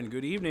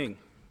Good evening.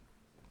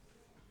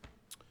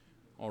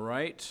 All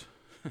right.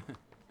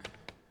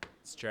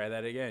 Let's try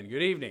that again.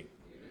 Good evening.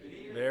 Good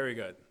evening. Very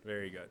good.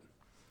 Very good.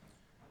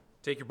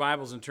 Take your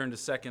Bibles and turn to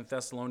 2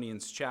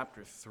 Thessalonians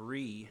chapter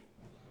 3.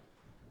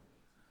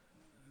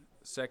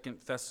 2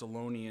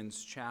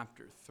 Thessalonians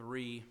chapter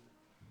 3.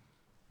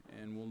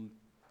 And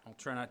I'll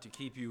try not to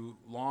keep you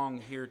long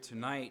here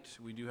tonight.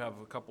 We do have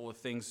a couple of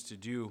things to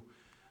do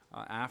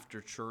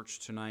after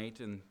church tonight,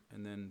 and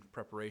then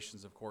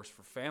preparations, of course,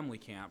 for family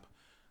camp.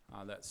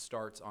 That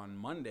starts on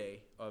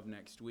Monday of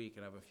next week,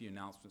 and I have a few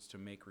announcements to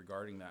make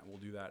regarding that. We'll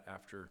do that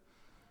after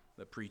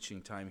the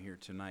preaching time here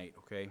tonight,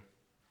 okay?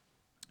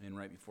 And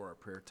right before our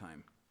prayer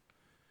time.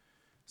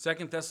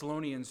 2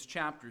 Thessalonians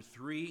chapter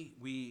 3.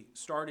 We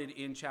started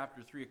in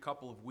chapter 3 a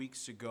couple of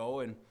weeks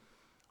ago, and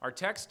our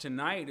text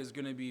tonight is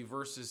going to be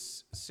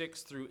verses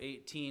 6 through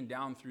 18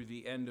 down through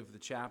the end of the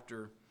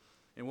chapter.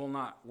 And we'll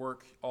not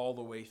work all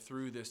the way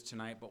through this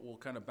tonight, but we'll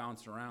kind of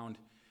bounce around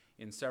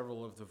in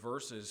several of the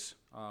verses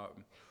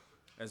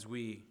as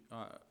we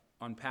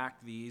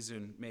unpack these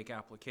and make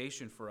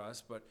application for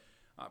us. But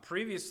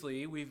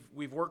previously,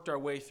 we've worked our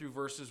way through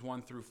verses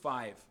 1 through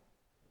 5.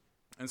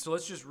 And so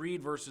let's just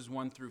read verses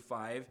 1 through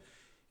 5,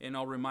 and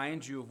I'll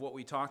remind you of what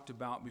we talked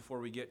about before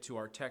we get to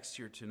our text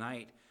here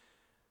tonight.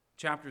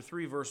 Chapter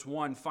 3, verse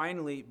 1,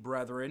 "Finally,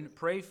 brethren,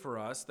 pray for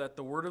us that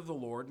the word of the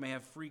Lord may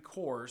have free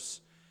course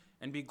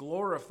and be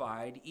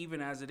glorified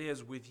even as it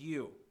is with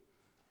you,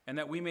 and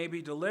that we may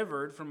be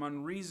delivered from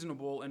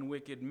unreasonable and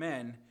wicked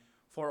men.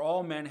 For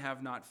all men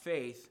have not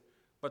faith,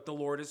 but the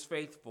Lord is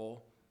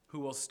faithful,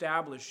 who will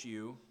establish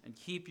you and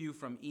keep you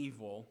from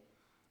evil.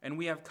 And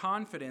we have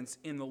confidence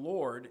in the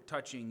Lord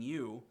touching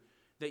you,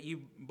 that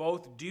you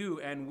both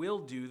do and will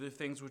do the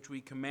things which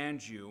we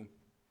command you,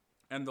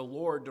 and the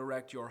Lord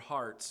direct your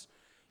hearts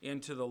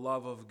into the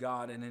love of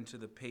God and into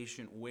the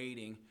patient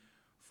waiting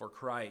for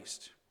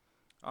Christ."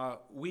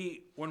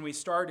 When we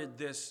started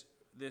this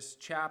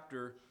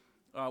chapter,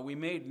 we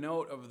made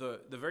note of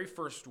the very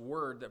first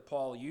word that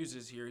Paul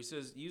uses here.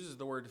 He uses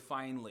the word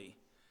 "finally."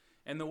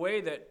 And the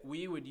way that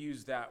we would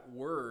use that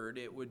word,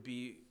 it would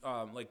be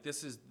like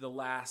this is the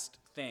last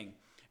thing.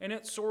 And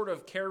it sort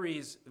of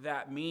carries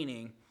that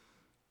meaning,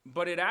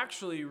 but it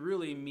actually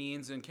really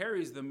means and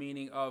carries the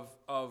meaning of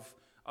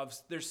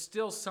there's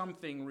still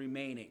something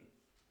remaining.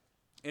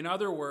 In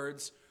other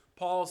words,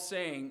 Paul's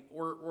saying,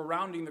 we're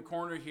rounding the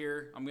corner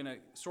here. I'm going to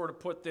sort of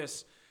put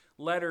this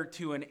letter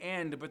to an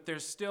end, but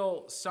there's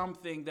still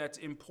something that's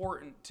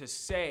important to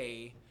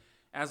say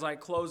as I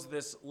close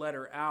this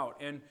letter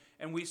out. And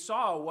we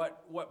saw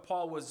what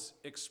Paul was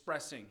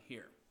expressing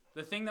here.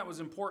 The thing that was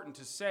important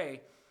to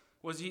say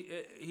was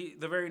the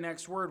very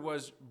next word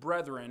was,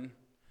 "Brethren,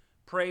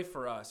 pray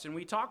for us." And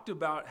we talked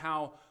about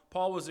how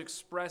Paul was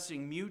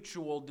expressing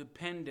mutual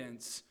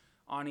dependence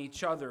on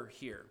each other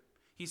here.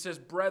 He says,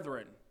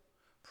 "Brethren,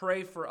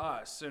 pray for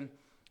us." And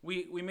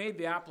we made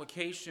the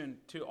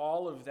application to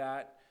all of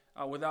that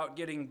without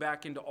getting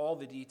back into all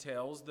the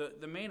details.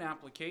 The main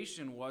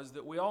application was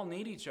that we all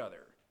need each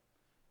other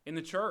in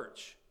the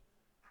church.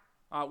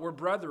 We're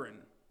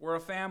brethren. We're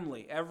a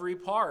family. Every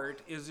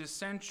part is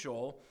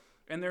essential,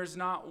 and there's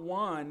not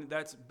one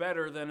that's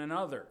better than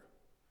another.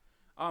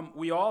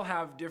 We all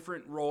have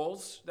different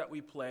roles that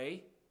we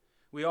play.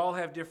 We all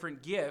have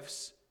different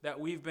gifts that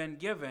we've been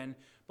given,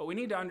 but we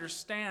need to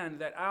understand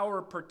that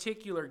our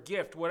particular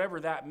gift,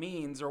 whatever that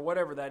means or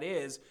whatever that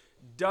is,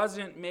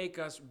 doesn't make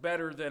us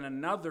better than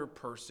another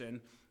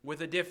person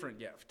with a different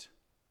gift.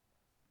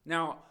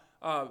 Now,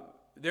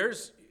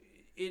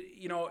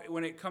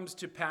 when it comes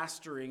to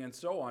pastoring and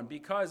so on,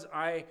 because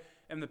I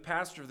am the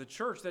pastor of the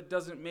church, that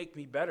doesn't make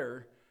me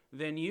better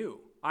than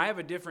you. I have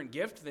a different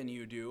gift than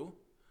you do.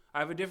 I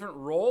have a different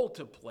role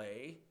to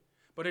play,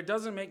 but it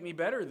doesn't make me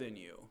better than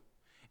you.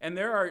 And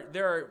there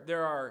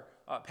are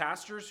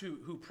pastors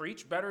who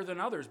preach better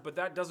than others, but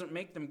that doesn't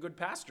make them good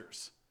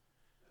pastors.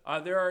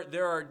 There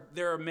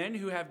are men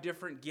who have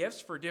different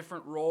gifts for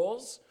different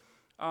roles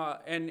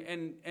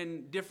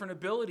and different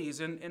abilities.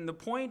 And the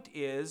point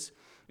is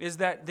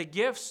that the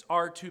gifts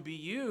are to be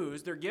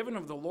used. They're given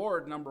of the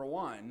Lord, number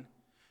one,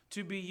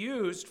 to be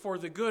used for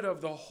the good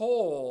of the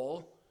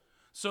whole,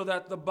 so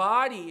that the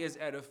body is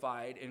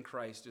edified and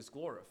Christ is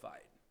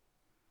glorified.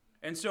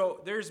 And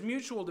so there's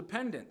mutual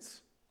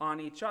dependence on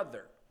each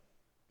other,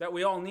 that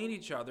we all need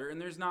each other, and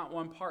there's not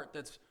one part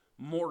that's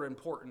more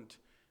important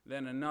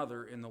than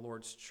another in the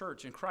Lord's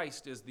church. And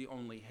Christ is the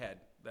only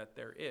head that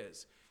there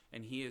is,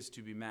 and he is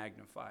to be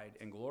magnified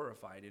and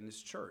glorified in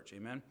his church.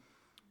 Amen?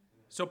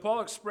 So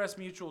Paul expressed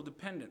mutual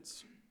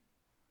dependence.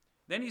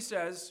 Then he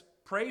says,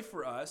 "Pray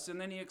for us,"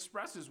 and then he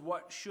expresses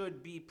what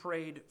should be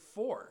prayed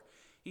for.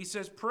 He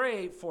says,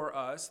 "Pray for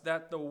us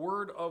that the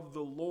word of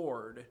the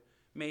Lord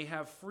may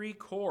have free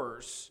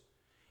course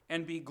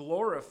and be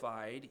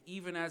glorified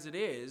even as it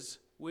is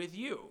with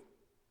you."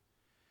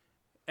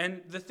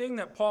 And the thing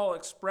that Paul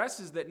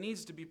expresses that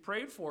needs to be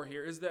prayed for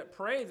here is that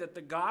pray that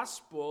the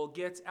gospel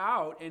gets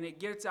out, and it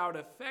gets out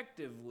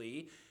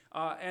effectively,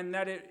 and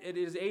that it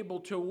is able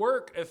to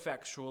work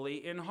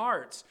effectually in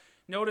hearts.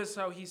 Notice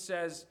how he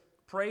says,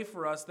 pray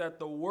for us that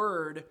the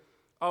word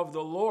of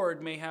the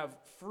Lord may have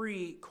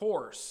free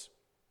course.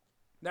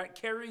 That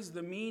carries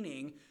the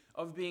meaning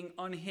of being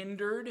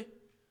unhindered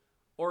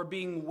or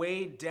being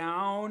weighed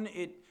down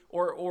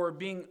or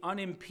being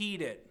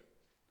unimpeded.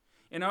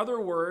 In other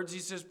words, he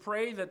says,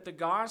 pray that the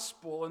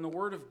gospel and the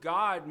word of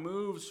God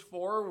moves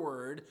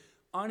forward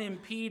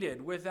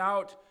unimpeded,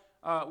 without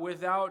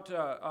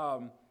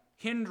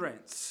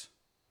hindrance.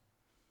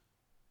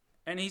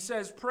 And he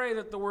says, pray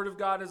that the word of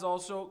God is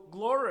also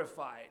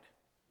glorified.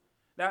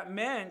 That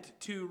meant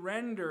to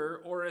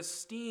render or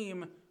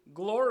esteem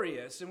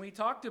glorious. And we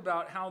talked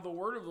about how the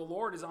word of the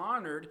Lord is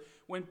honored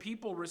when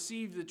people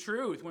receive the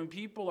truth, when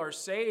people are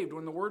saved,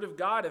 when the word of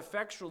God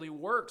effectually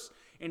works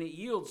and it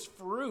yields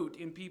fruit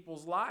in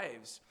people's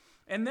lives.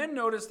 And then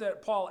notice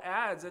that Paul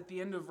adds at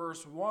the end of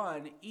verse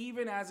 1,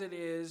 even as it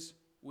is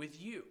with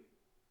you.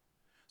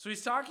 So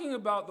he's talking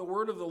about the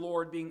word of the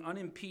Lord being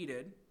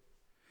unimpeded,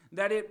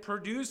 that it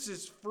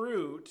produces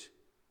fruit,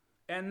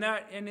 and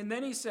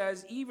then he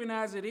says, even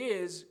as it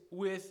is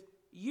with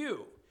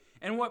you.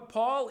 And what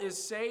Paul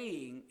is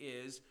saying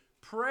is,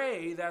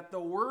 pray that the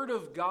word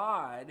of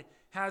God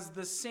has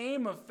the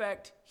same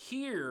effect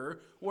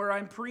here where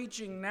I'm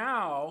preaching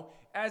now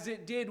as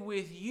it did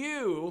with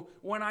you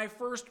when I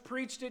first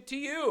preached it to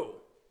you.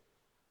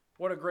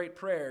 What a great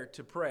prayer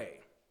to pray.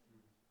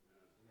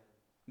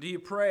 Do you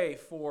pray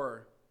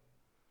for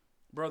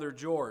Brother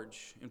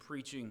George in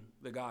preaching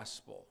the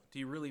gospel? Do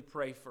you really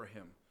pray for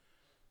him?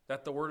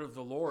 That the word of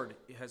the Lord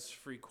has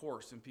free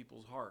course in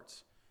people's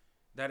hearts.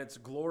 That it's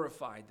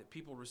glorified, that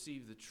people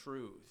receive the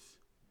truth.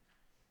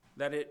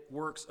 That it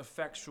works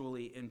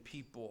effectually in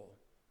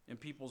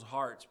people's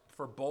hearts.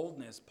 For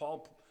boldness,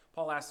 Paul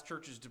asks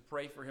churches to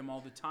pray for him all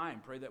the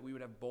time. Pray that we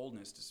would have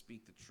boldness to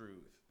speak the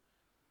truth.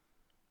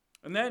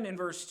 And then in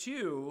verse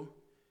 2,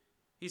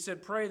 he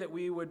said, pray that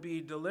we would be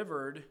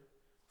delivered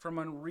from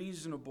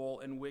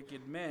unreasonable and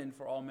wicked men,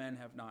 for all men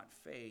have not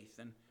faith.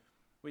 And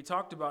we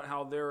talked about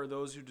how there are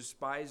those who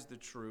despise the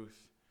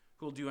truth,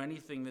 who will do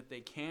anything that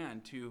they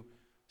can to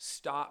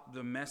stop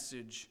the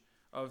message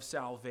of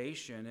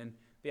salvation. And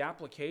the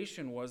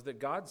application was that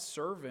God's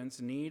servants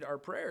need our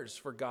prayers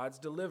for God's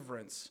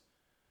deliverance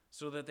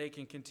so that they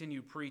can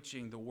continue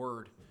preaching the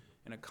word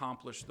and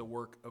accomplish the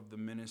work of the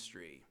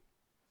ministry.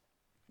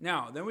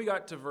 Now, then we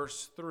got to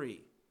verse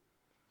 3.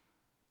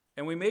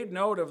 And we made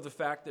note of the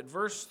fact that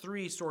verse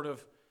 3 sort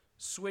of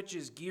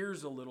switches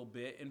gears a little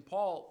bit, and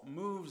Paul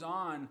moves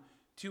on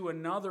to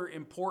another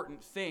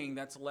important thing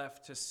that's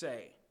left to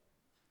say.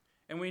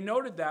 And we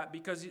noted that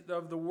because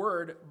of the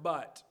word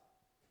but.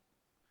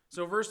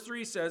 So verse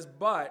 3 says,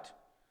 but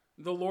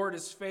the Lord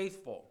is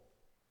faithful.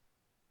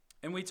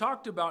 And we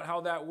talked about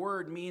how that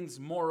word means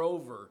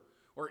moreover,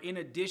 or in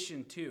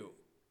addition to.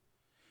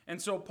 And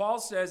so Paul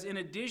says, in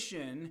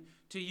addition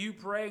to you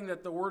praying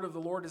that the word of the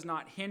Lord is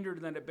not hindered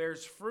and that it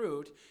bears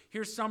fruit,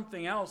 here's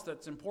something else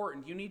that's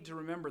important. You need to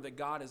remember that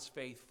God is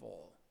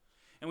faithful.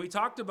 And we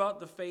talked about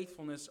the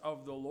faithfulness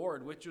of the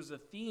Lord, which was a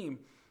theme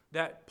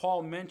that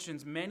Paul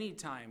mentions many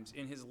times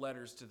in his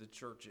letters to the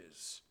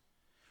churches.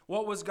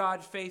 What was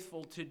God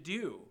faithful to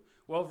do?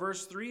 Well,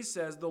 verse 3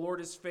 says, the Lord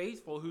is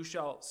faithful who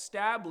shall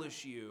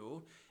establish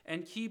you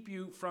and keep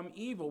you from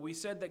evil. We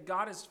said that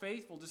God is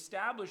faithful to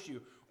establish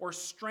you or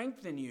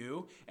strengthen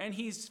you, and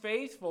he's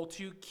faithful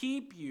to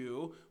keep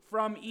you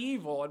from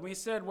evil. And we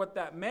said what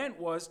that meant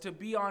was to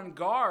be on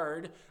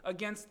guard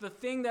against the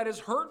thing that is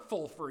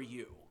hurtful for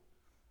you.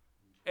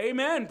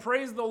 Amen.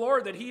 Praise the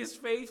Lord that he is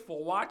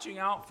faithful, watching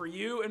out for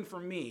you and for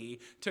me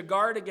to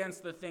guard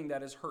against the thing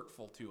that is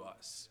hurtful to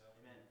us.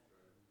 Amen.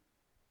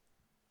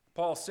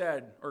 Paul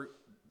said, or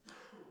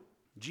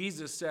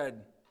Jesus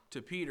said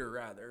to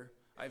Peter,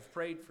 I've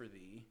prayed for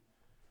thee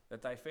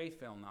that thy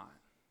faith fail not.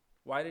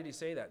 Why did he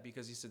say that?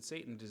 Because he said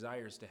Satan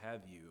desires to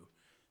have you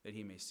that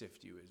he may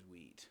sift you as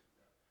wheat.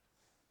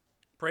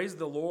 Praise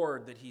the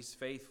Lord that he's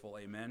faithful.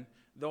 Amen.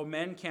 Though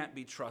men can't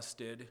be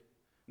trusted,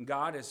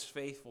 God is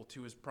faithful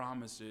to his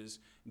promises.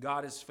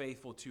 God is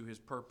faithful to his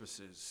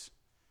purposes.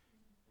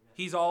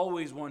 He's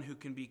always one who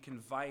can be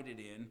confided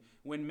in.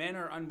 When men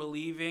are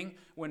unbelieving,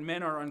 when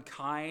men are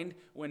unkind,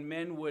 when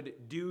men would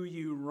do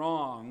you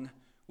wrong,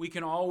 we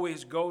can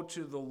always go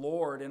to the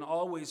Lord and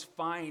always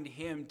find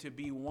him to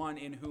be one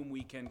in whom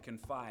we can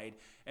confide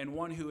and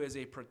one who is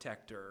a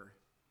protector.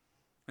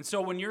 And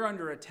so when you're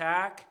under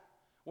attack,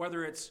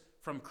 whether it's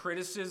from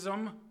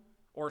criticism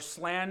or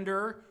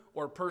slander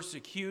or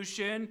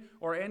persecution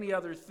or any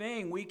other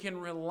thing, we can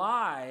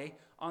rely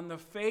on the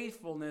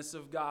faithfulness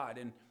of God.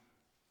 And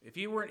if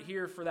you weren't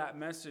here for that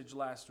message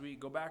last week,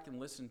 go back and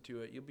listen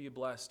to it. You'll be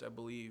blessed, I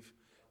believe.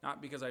 Not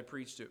because I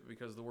preached it,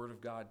 because the Word of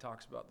God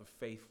talks about the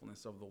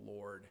faithfulness of the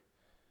Lord.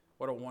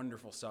 What a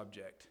wonderful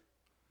subject.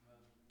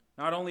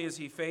 Not only is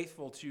he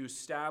faithful to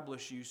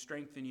establish you,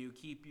 strengthen you,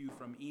 keep you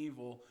from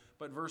evil,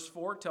 but verse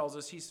 4 tells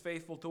us he's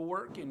faithful to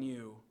work in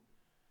you.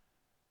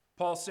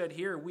 Paul said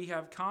here, we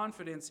have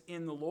confidence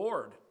in the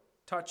Lord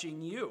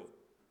touching you,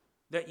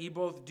 that ye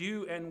both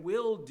do and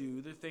will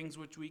do the things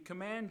which we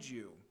command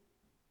you.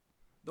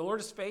 The Lord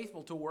is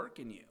faithful to work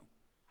in you.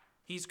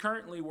 He's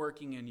currently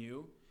working in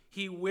you.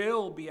 He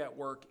will be at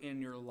work in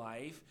your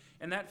life.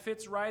 And that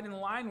fits right in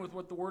line with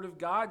what the Word of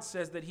God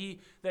says, that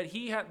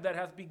that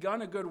hath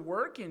begun a good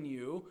work in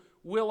you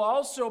will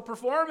also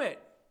perform it.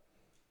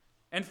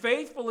 And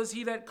faithful is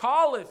he that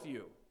calleth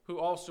you, who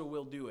also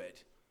will do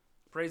it.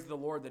 Praise the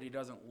Lord that he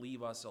doesn't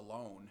leave us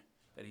alone,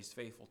 that he's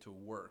faithful to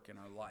work in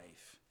our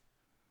life.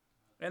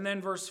 And then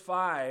verse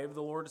 5,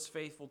 the Lord is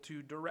faithful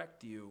to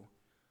direct you.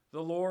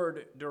 The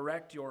Lord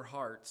direct your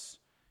hearts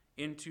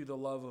into the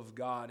love of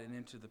God and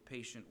into the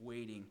patient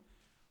waiting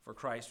for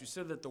Christ. We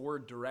said that the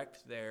word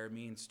direct there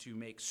means to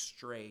make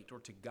straight or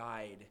to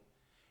guide.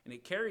 And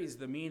it carries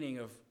the meaning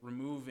of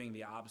removing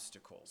the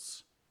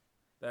obstacles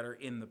that are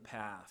in the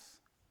path.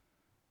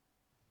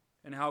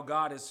 And how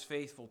God is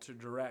faithful to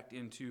direct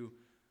into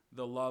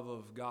the love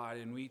of God.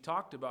 And we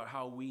talked about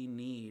how we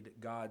need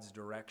God's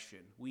direction.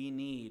 We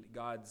need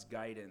God's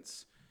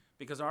guidance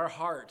because our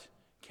heart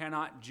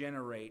cannot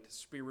generate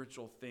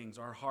spiritual things.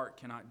 Our heart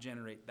cannot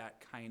generate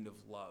that kind of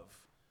love.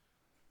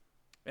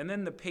 And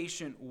then the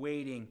patient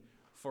waiting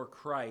for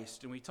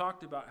Christ. And we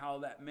talked about how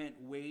that meant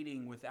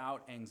waiting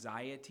without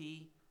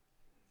anxiety.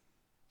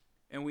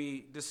 And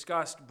we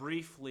discussed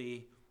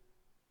briefly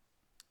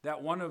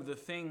that one of the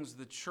things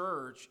the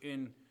church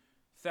in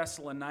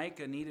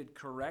Thessalonica needed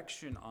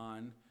correction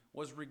on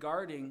was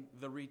regarding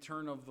the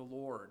return of the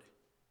Lord.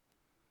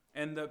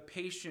 And the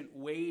patient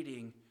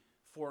waiting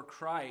for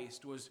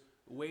Christ was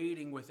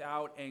waiting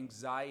without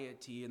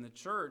anxiety. In the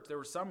church, there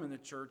were some in the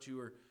church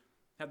who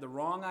had the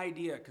wrong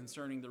idea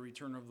concerning the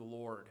return of the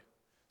Lord.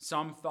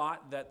 Some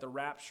thought that the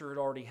rapture had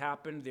already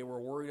happened. They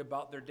were worried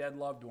about their dead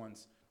loved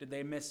ones. Did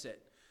they miss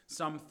it?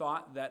 Some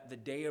thought that the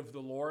day of the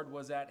Lord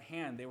was at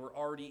hand. They were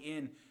already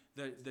in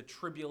the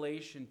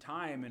tribulation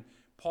time. And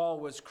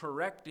Paul was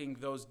correcting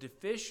those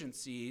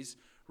deficiencies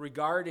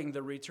regarding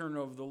the return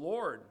of the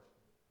Lord.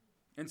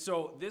 And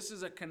so this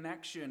is a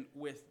connection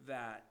with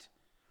that.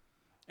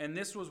 And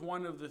this was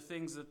one of the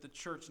things that the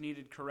church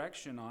needed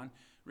correction on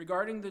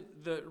regarding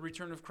the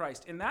return of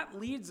Christ. And that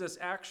leads us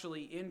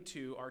actually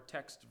into our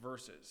text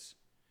verses.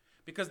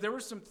 Because there were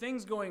some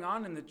things going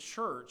on in the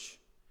church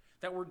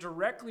that were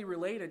directly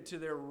related to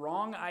their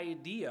wrong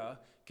idea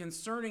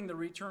concerning the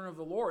return of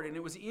the Lord. And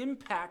it was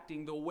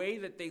impacting the way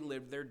that they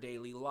lived their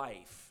daily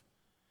life.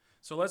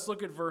 So let's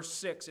look at verse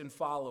 6 and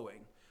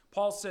following.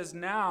 Paul says,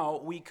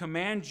 "Now we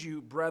command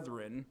you,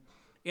 brethren,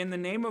 in the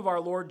name of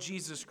our Lord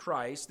Jesus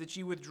Christ, that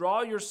ye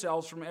withdraw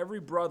yourselves from every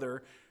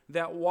brother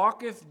that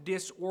walketh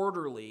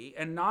disorderly,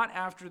 and not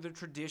after the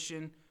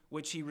tradition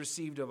which he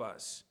received of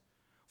us.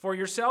 For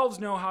yourselves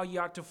know how ye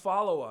ought to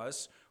follow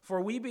us, for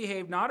we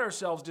behaved not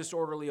ourselves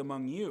disorderly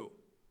among you.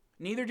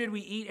 Neither did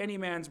we eat any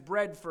man's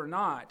bread for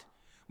naught,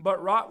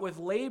 but wrought with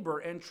labor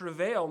and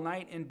travail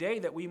night and day,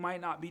 that we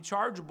might not be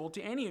chargeable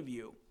to any of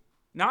you.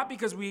 Not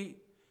because we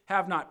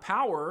have not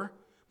power,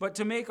 but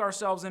to make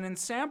ourselves an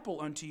ensample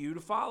unto you to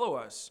follow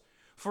us.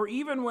 For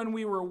even when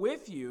we were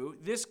with you,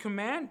 this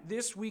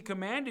we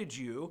commanded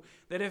you,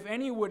 that if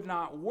any would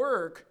not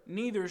work,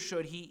 neither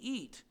should he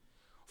eat.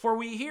 For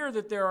we hear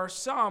that there are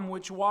some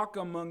which walk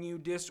among you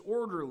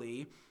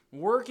disorderly,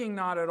 working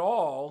not at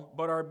all,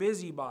 but are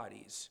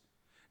busybodies.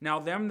 Now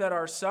them that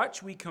are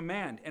such we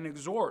command and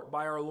exhort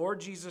by our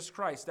Lord Jesus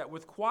Christ, that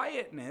with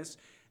quietness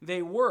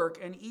they work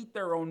and eat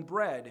their own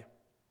bread.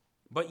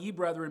 But ye,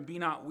 brethren, be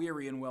not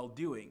weary in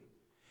well-doing.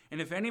 And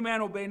if any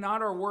man obey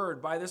not our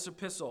word by this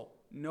epistle,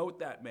 note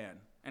that man,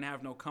 and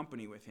have no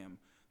company with him,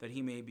 that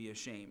he may be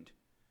ashamed.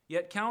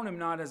 Yet count him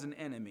not as an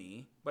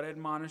enemy, but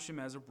admonish him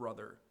as a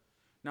brother.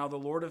 Now the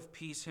Lord of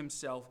peace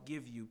himself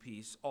give you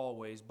peace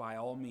always by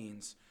all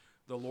means.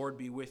 The Lord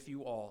be with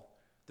you all.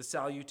 The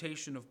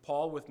salutation of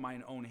Paul with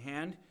mine own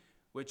hand,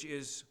 which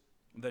is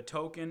the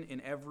token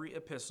in every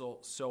epistle,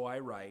 so I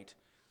write.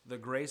 The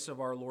grace of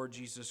our Lord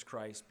Jesus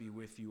Christ be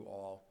with you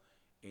all.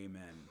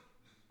 Amen.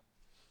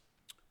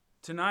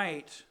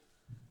 Tonight,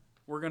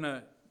 we're going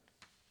to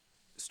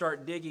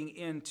start digging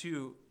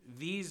into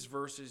these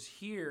verses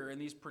here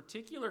and these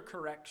particular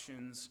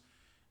corrections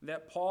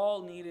that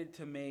Paul needed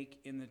to make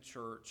in the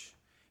church.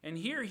 And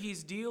here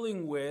he's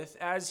dealing with,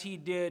 as he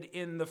did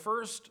in the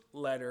first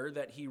letter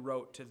that he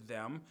wrote to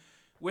them,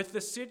 with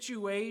the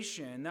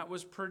situation that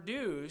was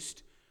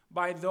produced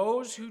by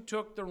those who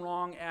took the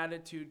wrong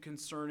attitude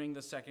concerning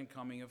the second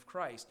coming of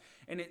Christ.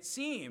 And it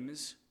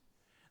seems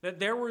that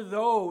there were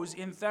those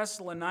in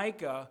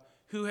Thessalonica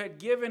who had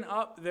given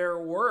up their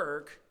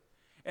work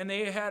and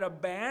they had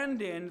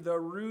abandoned the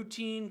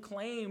routine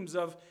claims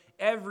of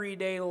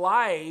everyday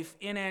life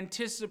in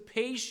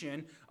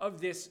anticipation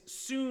of this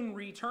soon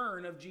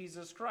return of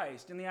Jesus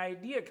Christ. And the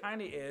idea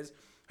kind of is,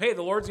 hey,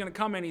 the Lord's going to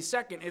come any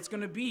second. It's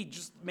going to be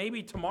just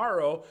maybe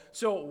tomorrow.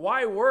 So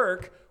why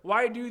work?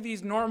 Why do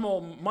these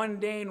normal,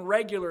 mundane,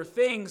 regular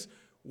things?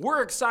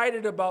 We're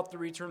excited about the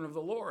return of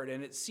the Lord.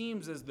 And it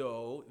seems as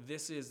though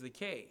this is the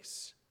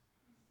case.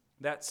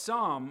 That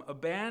some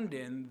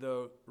abandon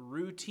the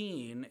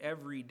routine,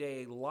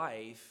 everyday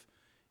life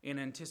in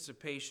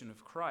anticipation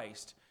of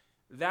Christ.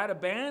 That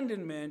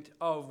abandonment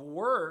of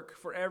work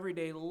for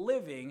everyday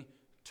living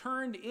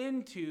turned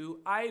into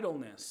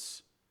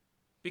idleness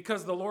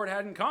because the Lord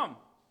hadn't come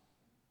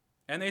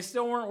and they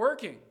still weren't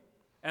working.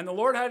 And the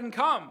Lord hadn't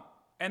come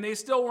and they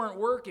still weren't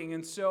working.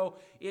 And so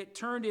it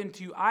turned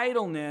into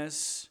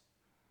idleness.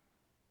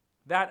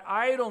 That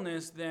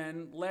idleness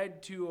then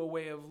led to a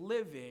way of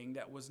living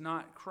that was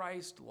not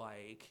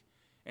Christ-like,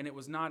 and it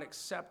was not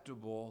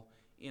acceptable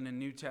in a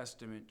New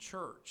Testament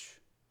church.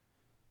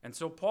 And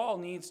so Paul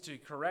needs to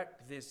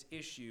correct this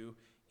issue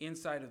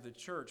inside of the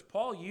church.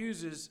 Paul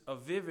uses a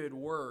vivid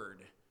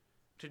word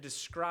to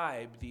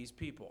describe these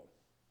people.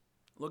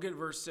 Look at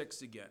verse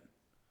 6 again.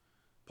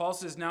 Paul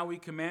says, "Now we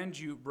command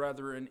you,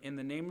 brethren, in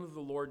the name of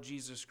the Lord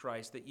Jesus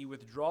Christ, that ye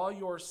withdraw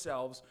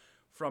yourselves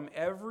from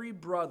every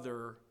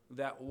brother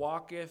that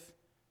walketh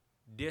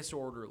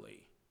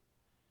disorderly."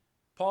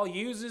 Paul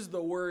uses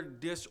the word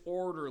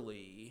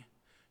disorderly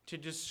to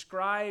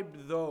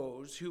describe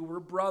those who were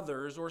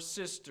brothers or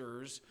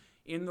sisters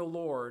in the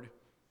Lord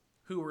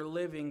who were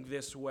living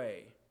this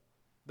way.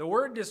 The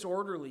word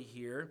disorderly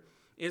here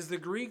is the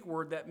Greek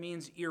word that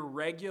means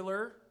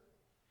irregular.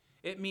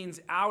 It means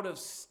out of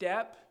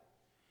step.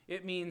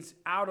 It means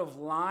out of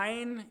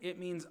line. It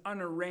means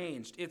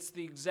unarranged. It's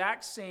the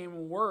exact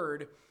same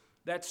word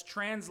that's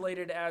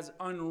translated as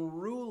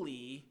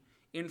unruly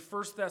in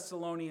 1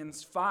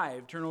 Thessalonians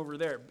 5. Turn over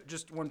there,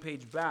 just one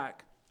page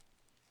back.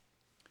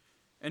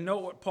 And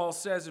note what Paul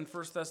says in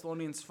 1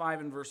 Thessalonians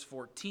 5 and verse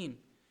 14.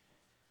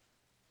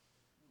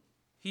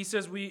 He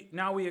says,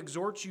 Now we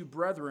exhort you,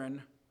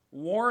 brethren,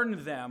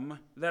 warn them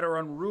that are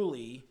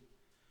unruly,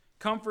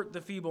 comfort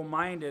the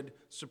feeble-minded,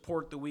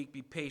 support the weak,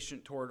 be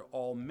patient toward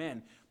all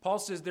men. Paul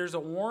says there's a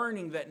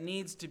warning that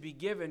needs to be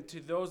given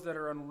to those that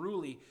are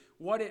unruly.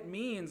 What it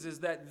means is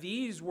that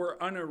these were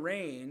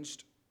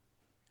unarranged,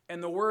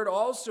 and the word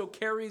also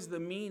carries the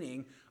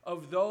meaning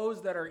of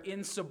those that are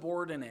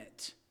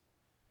insubordinate.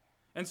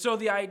 And so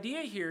the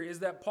idea here is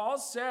that Paul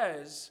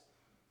says,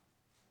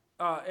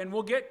 and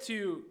we'll get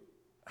to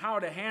how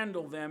to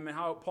handle them and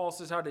how Paul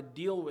says how to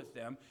deal with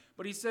them,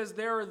 but he says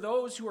there are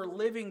those who are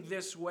living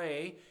this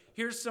way.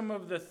 Here's some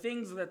of the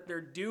things that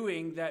they're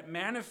doing that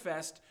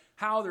manifest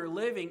how they're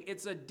living.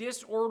 It's a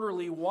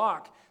disorderly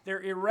walk.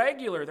 They're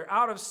irregular. They're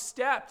out of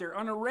step. They're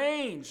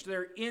unarranged.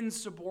 They're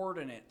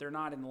insubordinate. They're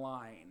not in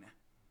line.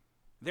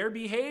 Their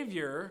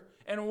behavior,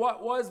 and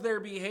what was their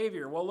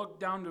behavior? Well, look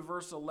down to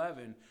verse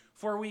 11.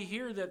 "For we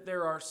hear that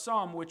there are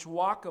some which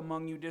walk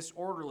among you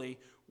disorderly,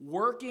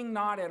 working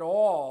not at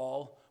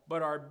all,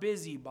 but are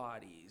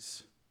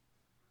busybodies."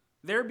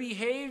 Their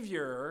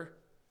behavior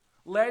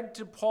led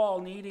to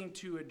Paul needing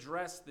to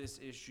address this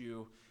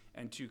issue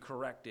and to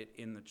correct it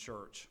in the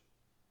church.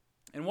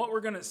 And what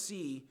we're going to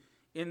see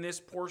in this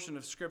portion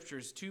of Scripture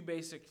is two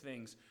basic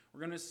things. We're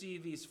going to see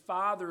these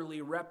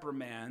fatherly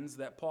reprimands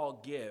that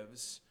Paul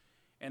gives,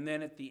 and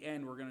then at the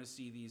end we're going to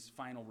see these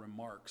final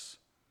remarks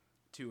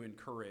to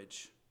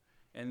encourage.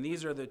 And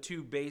these are the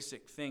two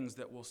basic things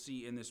that we'll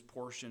see in this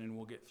portion, and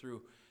we'll get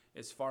through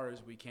as far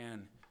as we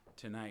can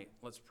tonight.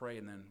 Let's pray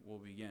and then we'll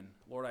begin.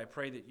 Lord, I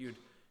pray that you'd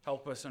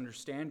help us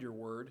understand your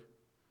word.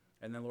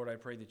 And then, Lord, I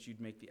pray that you'd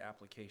make the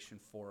application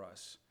for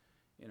us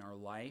in our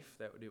life,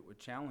 that it would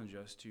challenge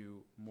us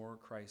to more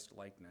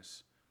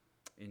Christ-likeness.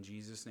 In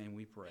Jesus' name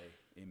we pray.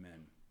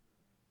 Amen.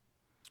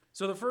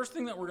 So the first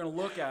thing that we're going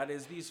to look at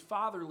is these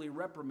fatherly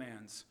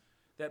reprimands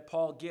that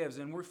Paul gives.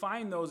 And we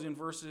find those in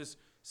verses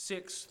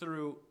 6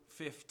 through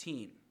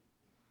 15.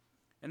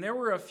 And there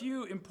were a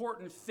few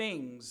important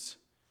things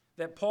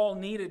that Paul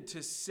needed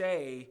to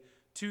say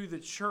to the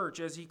church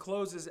as he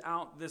closes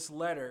out this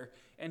letter.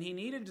 And he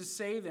needed to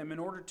say them in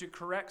order to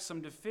correct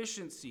some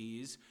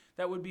deficiencies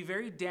that would be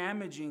very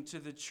damaging to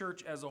the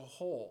church as a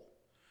whole.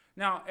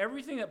 Now,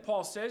 everything that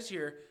Paul says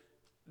here,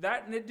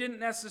 that it didn't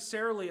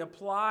necessarily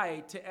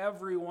apply to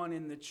everyone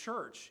in the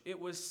church. It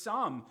was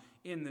some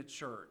in the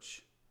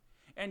church.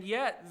 And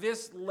yet,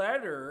 this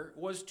letter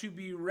was to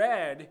be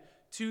read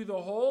to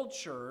the whole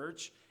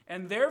church,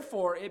 and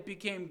therefore it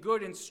became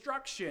good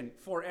instruction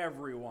for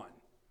everyone.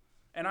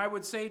 And I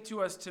would say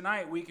to us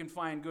tonight, we can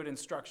find good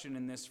instruction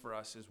in this for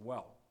us as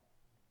well.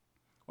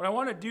 What I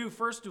want to do,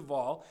 first of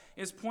all,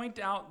 is point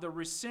out the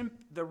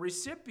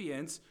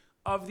recipients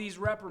of these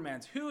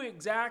reprimands. Who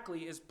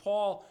exactly is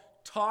Paul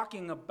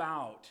talking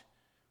about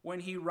when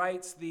he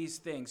writes these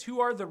things? Who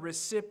are the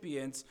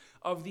recipients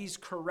of these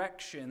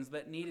corrections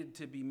that needed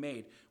to be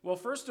made? Well,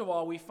 first of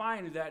all, we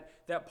find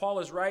that Paul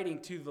is writing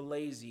to the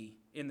lazy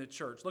in the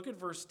church. Look at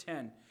verse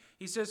 10.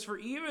 He says, "For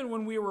even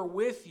when we were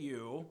with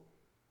you,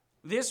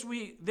 this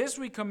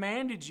we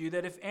commanded you,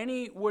 that if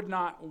any would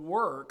not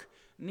work,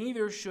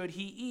 neither should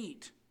he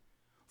eat.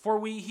 For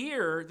we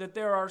hear that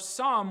there are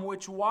some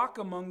which walk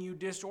among you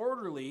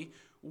disorderly,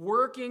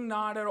 working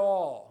not at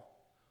all."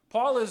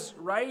 Paul is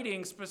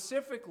writing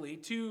specifically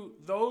to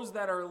those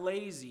that are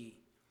lazy.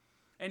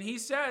 And he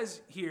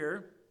says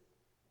here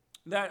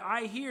that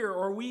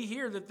we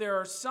hear that there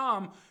are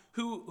some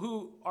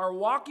who are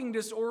walking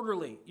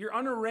disorderly. You're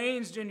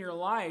unarranged in your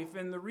life,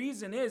 and the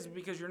reason is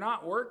because you're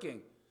not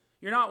working.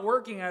 You're not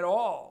working at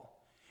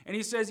all. And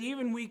he says,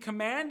 even we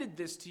commanded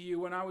this to you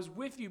when I was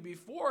with you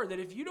before, that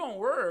if you don't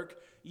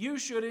work, you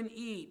shouldn't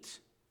eat.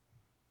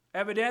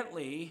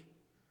 Evidently,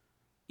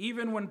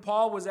 even when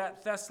Paul was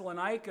at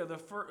Thessalonica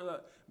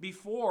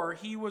before,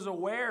 he was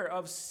aware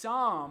of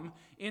some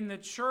in the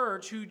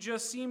church who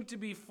just seemed to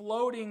be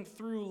floating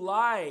through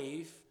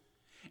life,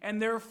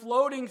 and their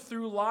floating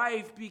through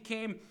life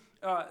became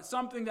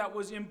something that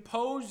was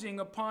imposing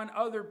upon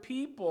other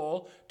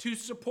people to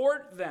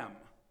support them.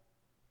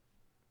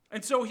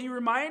 And so he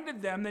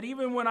reminded them that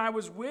even when I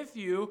was with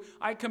you,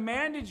 I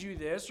commanded you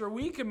this, or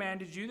we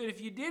commanded you that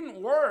if you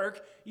didn't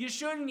work, you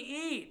shouldn't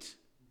eat.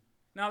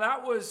 Now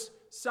that was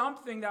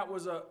something that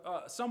was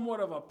somewhat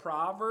of a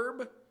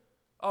proverb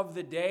of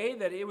the day,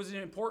 that it was an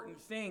important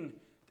thing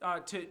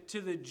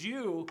to the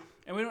Jew,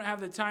 and we don't have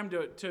the time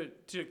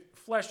to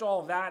flesh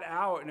all that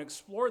out and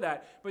explore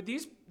that. But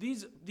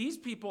these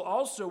people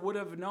also would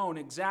have known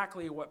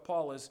exactly what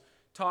Paul is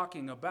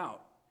talking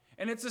about.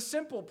 And it's a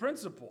simple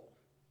principle.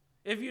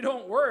 If you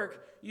don't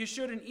work, you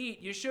shouldn't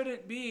eat. You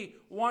shouldn't be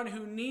one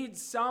who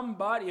needs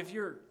somebody. If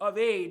you're of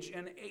age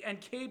and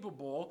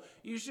capable,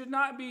 you should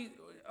not be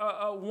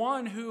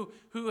one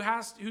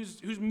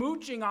who's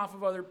mooching off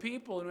of other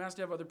people and who has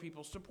to have other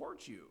people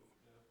support you.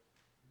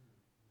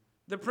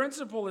 The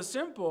principle is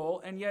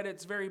simple, and yet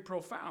it's very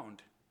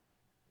profound.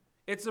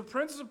 It's a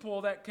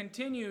principle that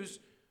continues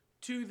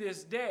to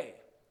this day.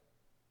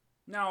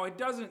 Now, it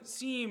doesn't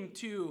seem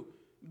to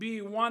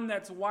be one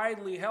that's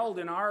widely held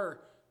in our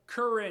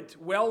current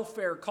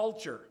welfare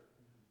culture.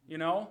 You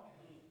know,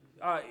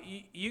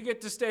 you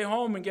get to stay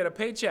home and get a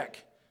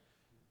paycheck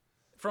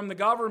from the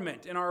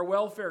government in our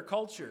welfare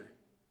culture.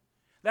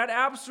 That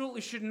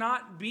absolutely should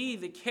not be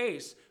the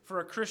case for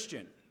a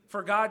Christian,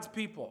 for God's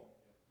people.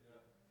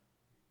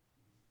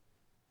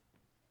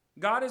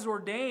 God has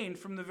ordained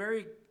from the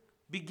very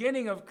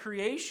beginning of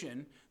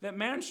creation that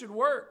man should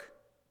work.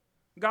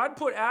 God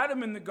put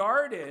Adam in the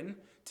garden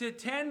to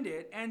tend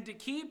it and to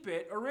keep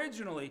it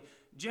originally.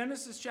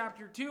 Genesis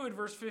chapter 2 and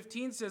verse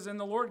 15 says, "And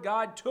the Lord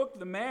God took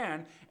the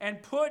man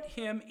and put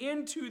him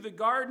into the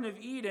Garden of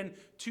Eden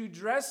to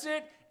dress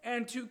it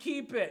and to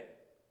keep it."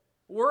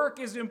 Work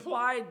is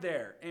implied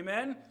there.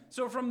 Amen?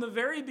 So from the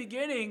very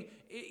beginning,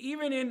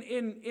 even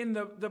in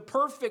the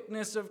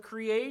perfectness of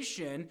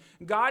creation,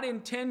 God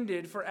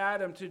intended for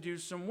Adam to do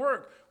some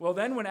work. Well,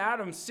 then when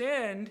Adam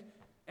sinned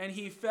and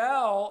he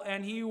fell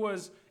and he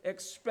was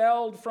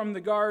expelled from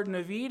the Garden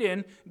of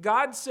Eden,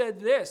 God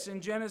said this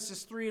in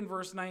Genesis 3 and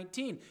verse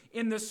 19,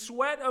 "In the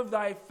sweat of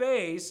thy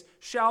face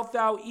shalt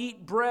thou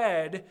eat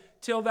bread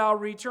till thou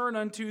return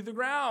unto the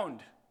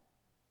ground."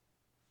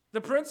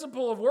 The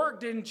principle of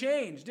work didn't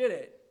change, did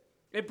it?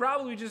 It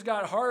probably just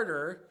got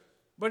harder,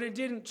 but it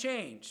didn't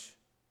change.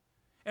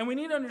 And we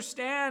need to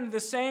understand the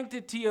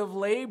sanctity of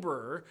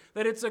labor,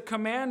 that it's a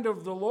command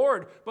of the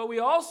Lord. But we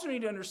also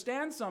need to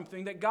understand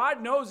something, that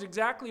God knows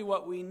exactly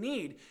what we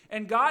need.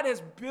 And God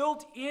has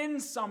built in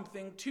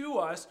something to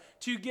us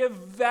to give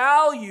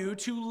value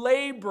to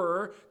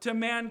labor to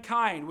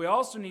mankind. We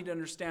also need to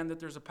understand that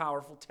there's a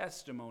powerful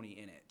testimony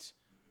in it.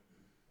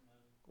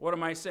 What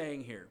am I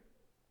saying here?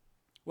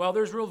 Well,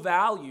 there's real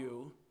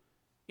value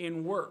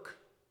in work.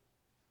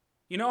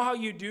 You know how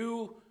you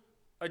do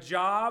a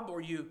job,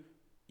 or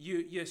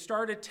you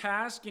start a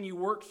task and you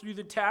work through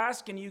the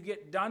task and you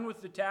get done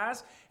with the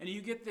task and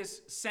you get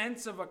this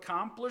sense of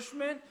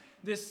accomplishment,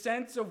 this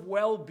sense of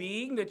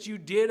well-being that you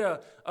did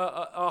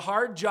a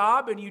hard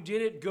job and you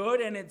did it good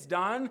and it's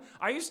done.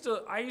 I used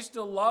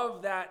to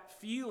love that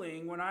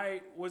feeling when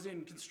I was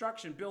in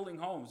construction, building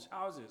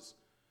houses.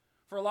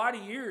 For a lot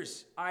of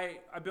years, I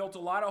built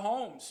a lot of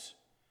homes.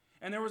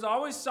 And there was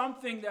always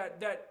something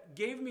that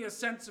gave me a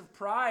sense of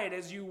pride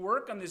as you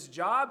work on this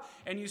job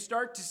and you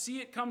start to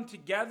see it come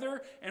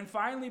together. And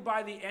finally,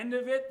 by the end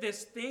of it,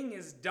 this thing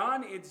is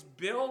done, it's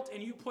built,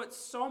 and you put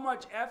so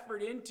much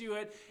effort into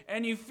it.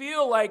 And you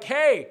feel like,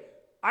 hey,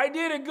 I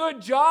did a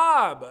good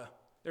job.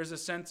 There's a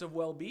sense of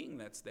well-being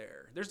that's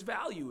there. There's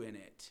value in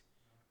it.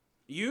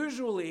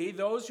 Usually,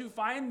 those who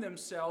find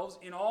themselves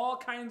in all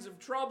kinds of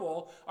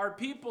trouble are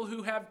people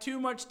who have too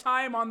much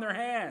time on their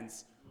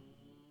hands.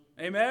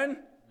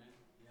 Amen?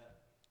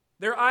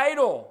 They're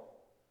idle.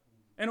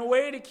 And a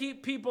way to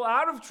keep people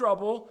out of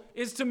trouble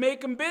is to make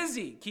them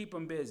busy. Keep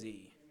them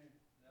busy.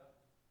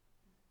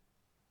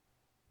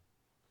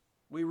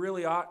 We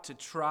really ought to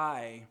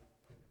try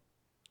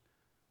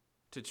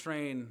to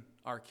train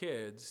our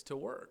kids to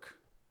work.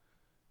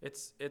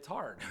 It's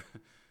hard.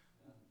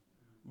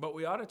 But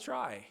we ought to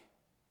try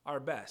our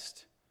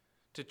best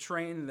to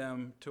train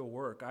them to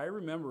work. I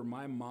remember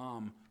my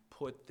mom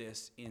put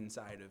this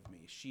inside of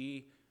me.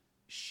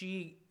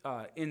 She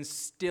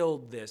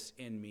instilled this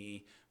in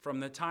me from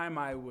the time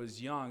I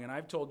was young. And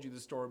I've told you the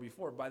story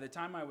before. By the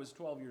time I was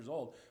 12 years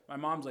old, my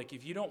mom's like,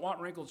 if you don't want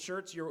wrinkled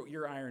shirts,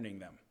 you're ironing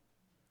them.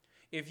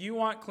 If you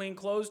want clean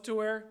clothes to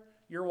wear,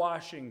 you're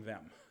washing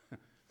them.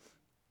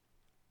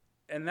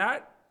 And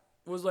that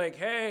was like,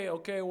 hey,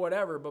 okay,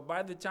 whatever. But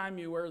by the time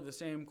you wear the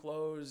same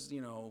clothes,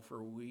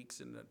 for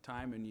weeks at a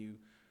time and you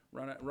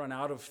run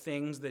out of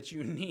things that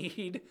you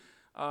need,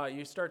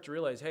 you start to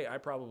realize, hey, I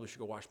probably should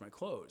go wash my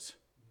clothes.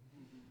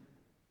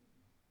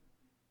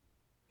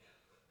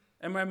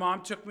 And my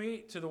mom took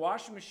me to the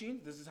washing machine.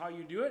 This is how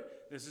you do it.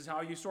 This is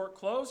how you sort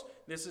clothes.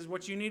 This is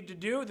what you need to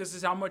do. This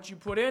is how much you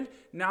put in.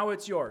 Now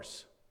it's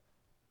yours.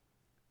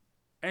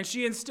 And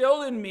she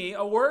instilled in me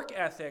a work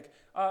ethic.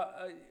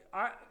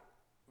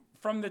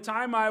 From the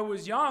time I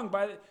was young,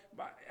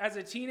 as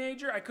a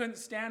teenager, I couldn't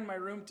stand my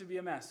room to be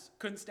a mess.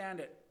 Couldn't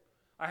stand it.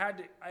 I had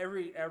to,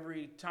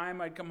 every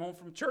time I'd come home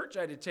from church,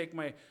 I had to take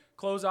my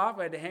clothes off.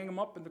 I had to hang them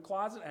up in the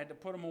closet. I had to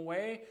put them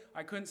away.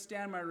 I couldn't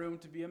stand my room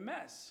to be a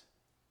mess.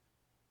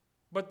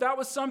 But that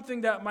was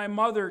something that my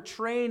mother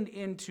trained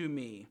into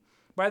me.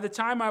 By the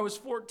time I was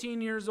 14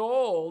 years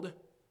old,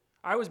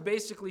 I was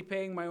basically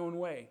paying my own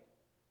way.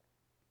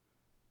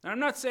 And I'm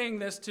not saying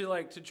this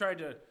to try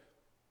to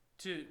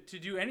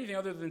do anything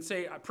other than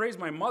say I praise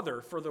my mother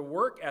for the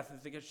work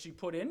ethic that she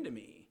put into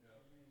me.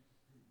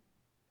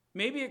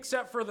 Maybe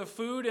except for the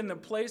food and the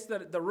place,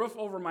 that the roof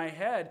over my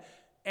head,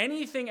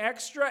 anything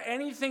extra,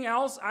 anything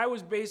else, I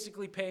was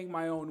basically paying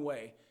my own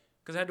way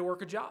because I had to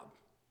work a job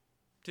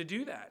to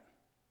do that.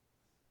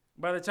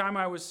 By the time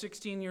I was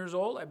 16 years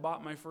old, I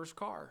bought my first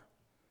car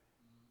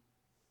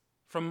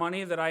from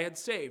money that I had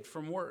saved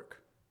from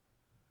work.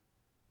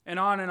 And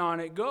on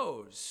it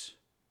goes.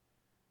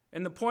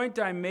 And the point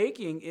I'm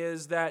making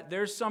is that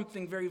there's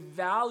something very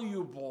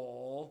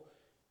valuable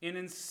in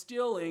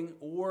instilling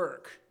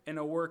work and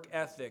a work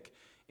ethic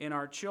in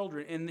our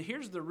children. And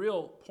here's the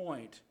real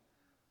point.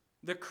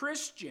 The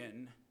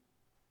Christian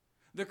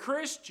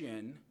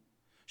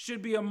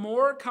should be a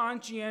more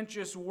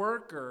conscientious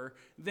worker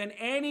than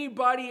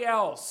anybody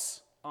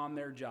else on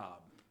their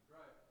job.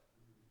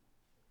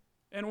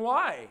 And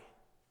why?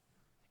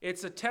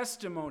 It's a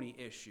testimony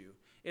issue.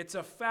 It's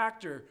a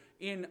factor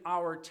in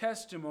our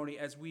testimony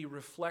as we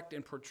reflect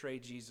and portray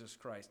Jesus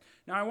Christ.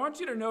 Now, I want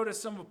you to notice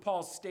some of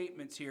Paul's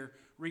statements here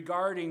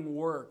regarding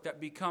work that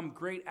become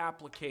great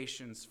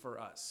applications for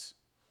us.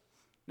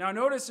 Now,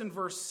 notice in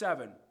verse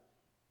 7.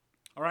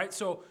 All right,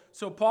 so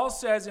Paul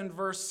says in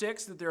verse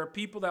 6 that there are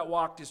people that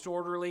walk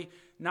disorderly,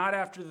 not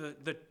after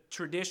the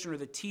tradition or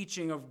the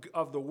teaching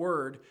of the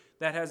word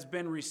that has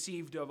been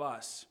received of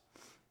us.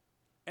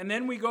 And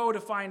then we go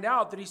to find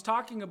out that he's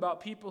talking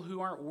about people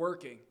who aren't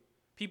working,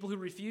 people who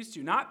refuse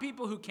to. Not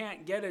people who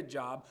can't get a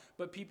job,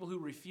 but people who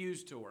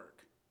refuse to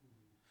work.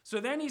 So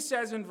then he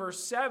says in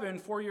verse 7,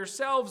 for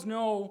yourselves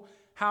know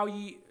how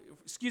ye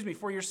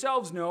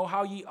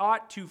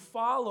ought to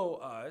follow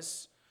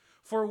us,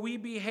 for we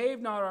behave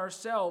not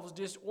ourselves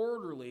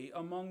disorderly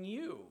among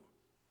you.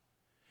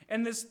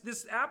 And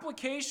this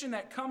application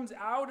that comes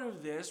out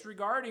of this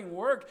regarding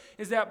work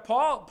is that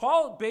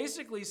Paul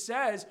basically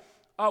says,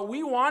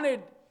 we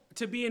wanted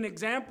to be an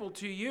example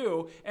to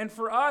you, and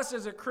for us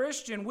as a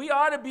Christian, we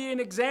ought to be an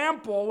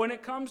example when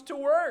it comes to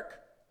work.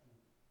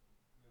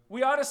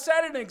 We ought to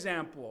set an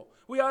example.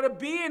 We ought to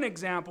be an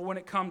example when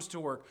it comes to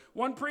work.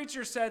 One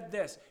preacher said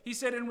this. He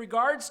said, in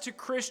regards to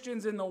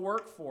Christians in the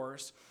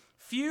workforce,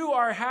 few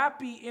are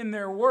happy in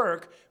their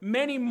work,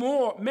 many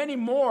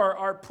more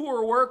are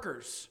poor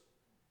workers.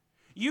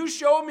 You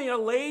show me a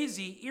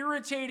lazy,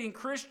 irritating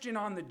Christian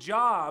on the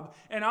job,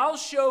 and I'll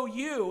show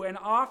you an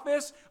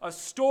office, a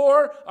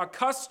store, a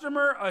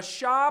customer, a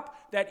shop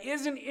that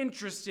isn't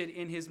interested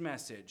in his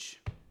message.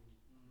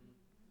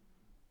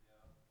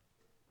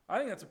 I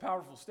think that's a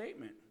powerful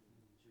statement.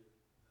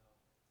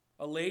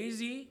 A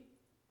lazy,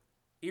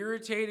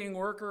 irritating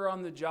worker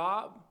on the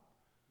job,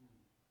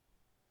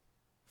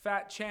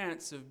 fat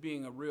chance of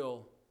being a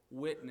real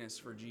witness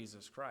for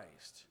Jesus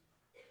Christ.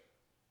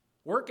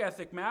 Work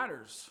ethic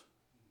matters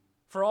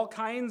for all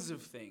kinds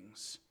of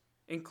things,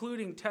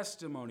 including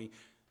testimony.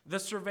 The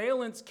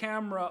surveillance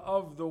camera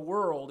of the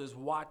world is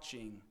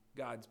watching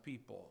God's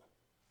people.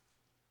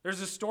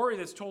 There's a story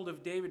that's told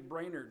of David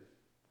Brainerd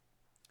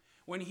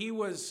when he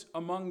was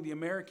among the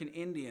American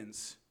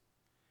Indians.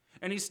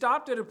 And he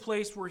stopped at a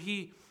place where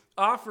he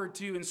offered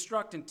to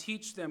instruct and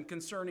teach them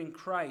concerning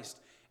Christ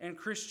and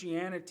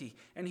Christianity.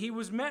 And he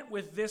was met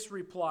with this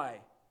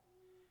reply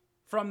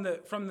from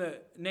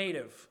the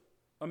Native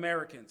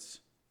Americans.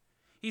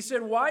 He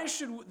said, why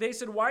should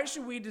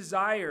you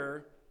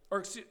desire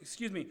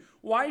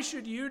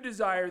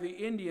the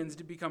Indians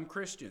to become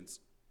Christians,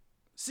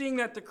 seeing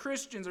that the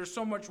Christians are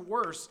so much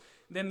worse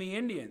than the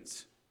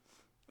Indians?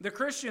 The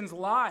Christians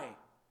lie,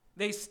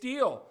 they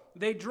steal,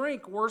 they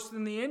drink worse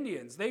than the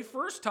Indians. They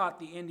first taught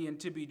the Indian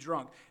to be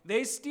drunk.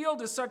 They steal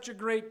to such a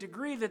great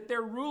degree that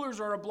their rulers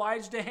are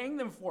obliged to hang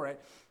them for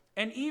it.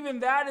 And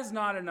even that is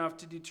not enough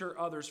to deter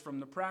others from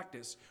the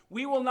practice.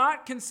 We will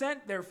not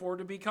consent, therefore,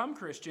 to become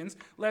Christians,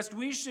 lest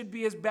we should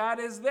be as bad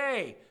as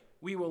they.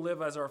 We will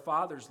live as our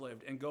fathers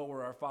lived and go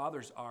where our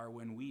fathers are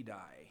when we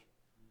die.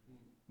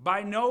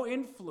 By no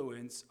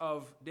influence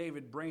of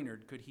David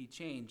Brainerd could he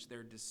change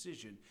their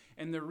decision.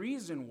 And the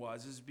reason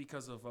is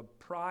because of a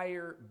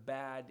prior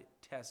bad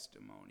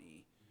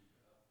testimony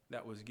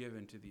that was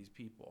given to these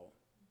people.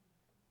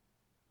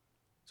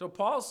 So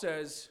Paul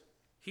says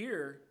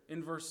here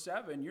in verse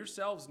 7,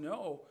 yourselves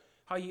know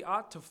how ye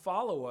ought to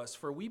follow us,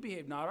 for we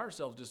behave not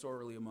ourselves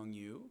disorderly among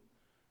you.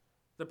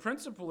 The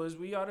principle is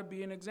we ought to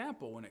be an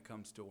example when it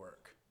comes to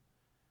work.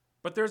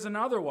 But there's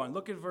another one.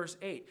 Look at verse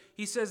 8.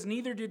 He says,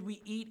 neither did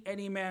we eat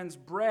any man's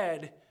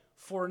bread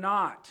for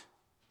naught,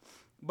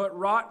 but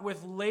wrought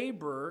with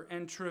labor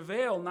and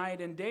travail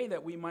night and day,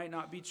 that we might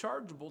not be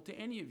chargeable to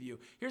any of you.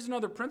 Here's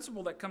another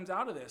principle that comes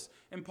out of this.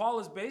 And Paul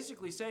is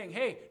basically saying,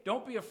 hey,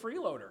 don't be a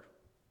freeloader.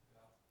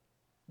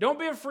 Don't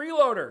be a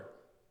freeloader.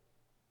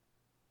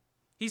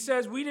 He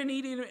says, we didn't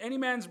eat any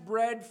man's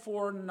bread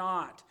for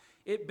naught.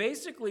 It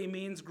basically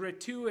means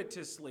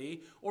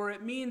gratuitously, or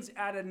it means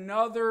at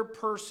another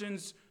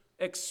person's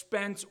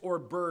expense or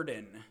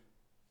burden.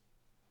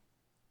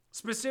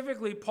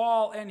 Specifically,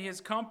 Paul and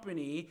his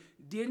company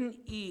didn't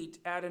eat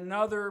at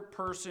another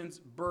person's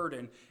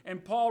burden.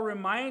 And Paul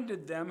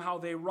reminded them how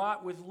they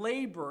wrought with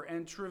labor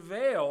and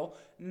travail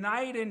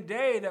night and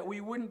day, that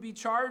we wouldn't be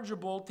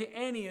chargeable to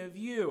any of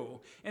you.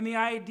 And the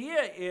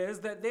idea is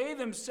that they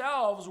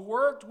themselves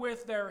worked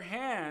with their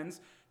hands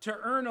to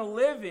earn a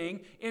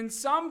living. In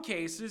some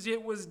cases,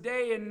 it was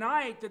day and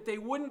night, that they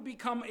wouldn't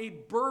become a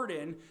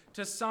burden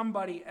to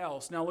somebody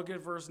else. Now look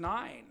at verse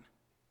 9.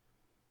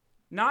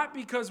 Not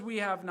because we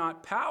have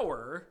not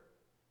power,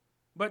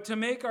 but to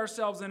make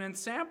ourselves an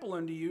ensample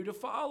unto you to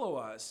follow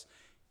us.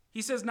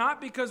 He says, not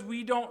because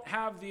we don't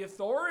have the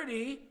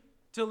authority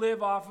to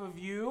live off of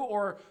you,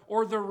 or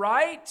the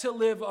right to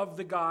live of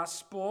the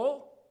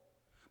gospel,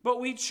 but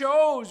we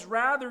chose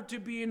rather to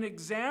be an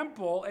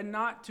example and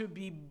not to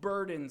be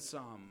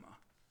burdensome.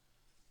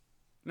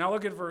 Now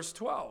look at verse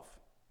 12.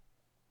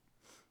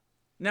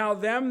 Now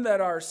them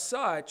that are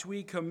such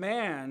we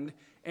command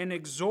and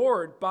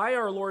exhort by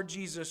our Lord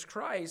Jesus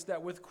Christ,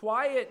 that with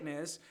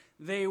quietness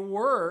they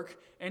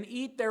work and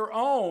eat their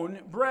own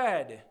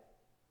bread.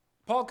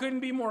 Paul couldn't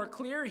be more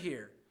clear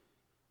here.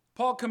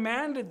 Paul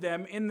commanded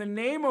them in the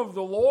name of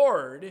the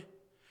Lord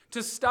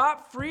to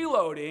stop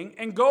freeloading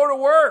and go to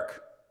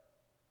work.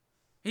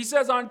 He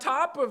says on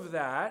top of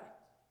that,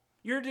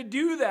 you're to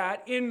do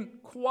that in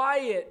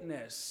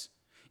quietness.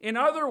 In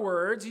other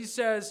words, he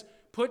says,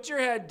 put your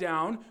head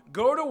down,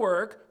 go to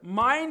work,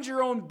 mind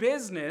your own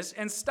business,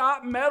 and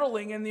stop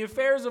meddling in the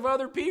affairs of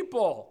other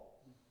people.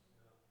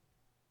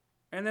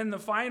 And then the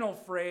final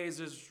phrase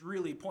is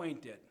really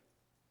pointed.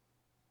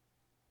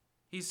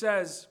 He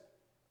says,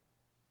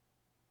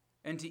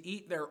 and to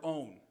eat their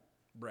own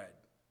bread.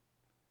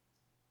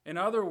 In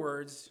other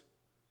words,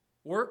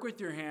 work with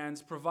your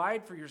hands,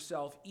 provide for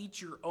yourself,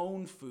 eat your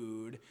own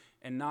food,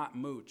 and not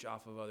mooch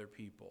off of other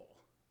people.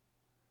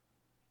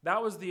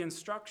 That was the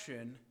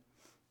instruction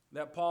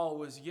that Paul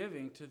was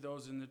giving to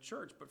those in the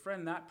church. But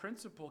friend, that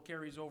principle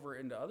carries over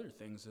into other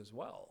things as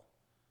well.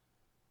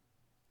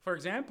 For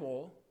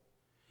example,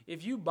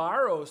 if you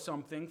borrow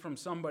something from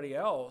somebody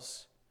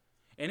else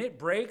and it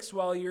breaks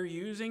while you're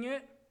using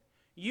it,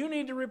 you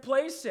need to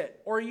replace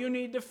it or you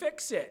need to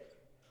fix it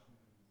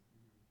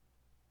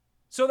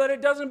so that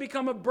it doesn't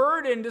become a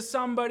burden to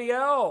somebody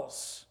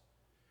else.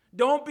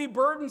 Don't be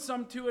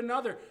burdensome to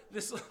another.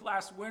 This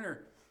last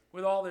winter,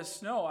 with all this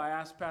snow, I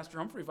asked Pastor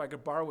Humphrey if I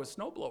could borrow a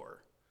snowblower.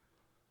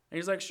 And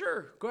he's like,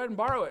 sure, go ahead and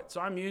borrow it.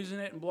 So I'm using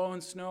it and blowing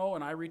snow,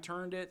 and I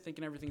returned it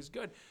thinking everything's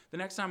good. The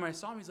next time I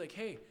saw him, he's like,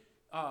 hey,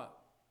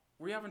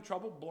 were you having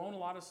trouble blowing a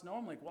lot of snow?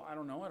 I'm like, well, I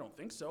don't know. I don't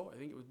think so. I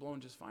think it was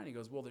blowing just fine. He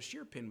goes, well, the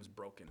shear pin was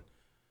broken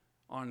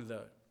on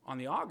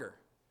the auger.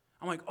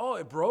 I'm like, oh,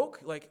 it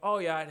broke? Like, oh,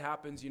 yeah, it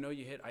happens. You know,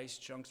 you hit ice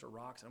chunks or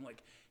rocks. I'm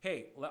like,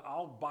 hey,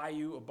 I'll buy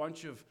you a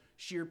bunch of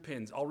shear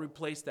pins. I'll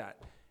replace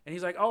that. And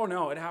he's like, oh,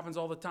 no, it happens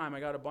all the time. I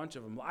got a bunch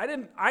of them. I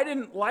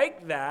didn't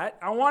like that.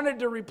 I wanted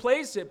to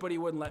replace it, but he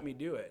wouldn't let me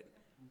do it.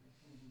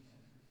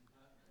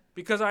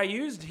 Because I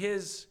used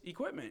his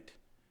equipment,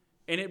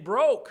 and it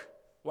broke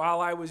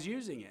while I was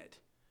using it.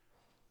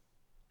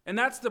 And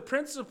that's the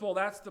principle.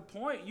 That's the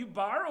point. You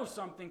borrow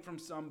something from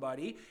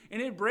somebody,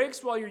 and it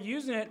breaks while you're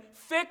using it.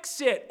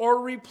 Fix it or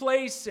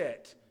replace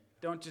it.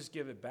 Don't just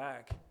give it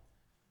back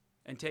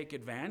and take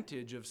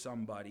advantage of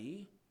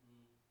somebody,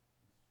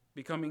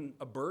 becoming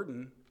a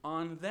burden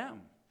on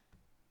them.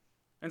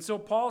 And so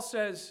Paul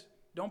says,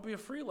 don't be a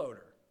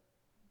freeloader.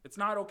 It's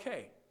not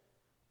okay.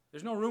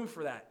 There's no room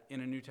for that in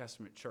a New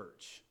Testament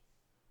church.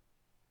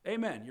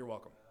 Amen. You're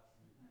welcome.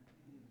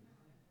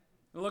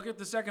 Now look at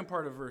the second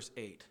part of verse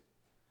 8.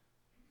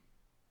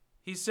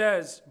 He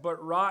says,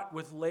 but wrought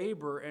with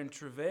labor and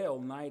travail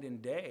night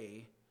and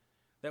day,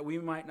 that we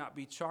might not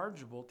be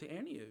chargeable to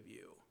any of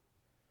you.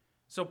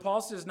 So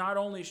Paul says not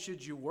only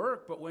should you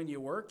work, but when you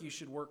work, you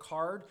should work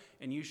hard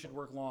and you should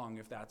work long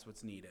if that's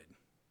what's needed.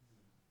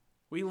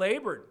 We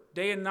labored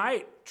day and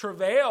night,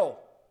 travail.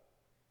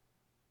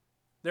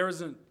 There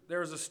was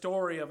a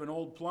story of an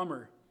old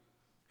plumber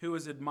who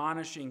was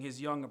admonishing his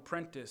young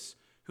apprentice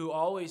who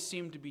always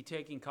seemed to be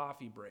taking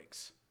coffee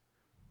breaks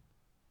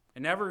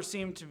and never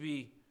seemed to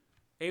be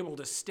able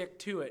to stick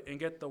to it and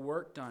get the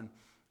work done.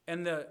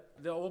 And the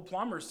old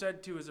plumber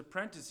said to his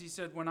apprentice, he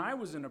said, when I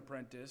was an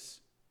apprentice,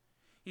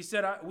 he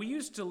said, we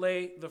used to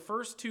lay the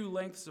first 2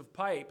 lengths of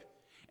pipe,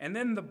 and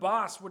then the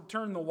boss would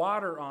turn the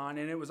water on,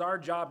 and it was our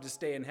job to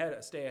stay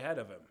ahead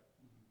of him.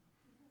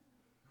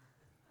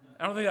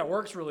 I don't think that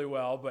works really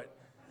well, but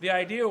the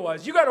idea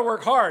was you got to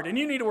work hard and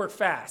you need to work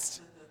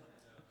fast.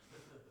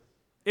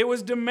 It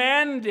was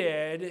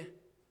demanded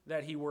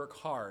that he work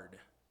hard.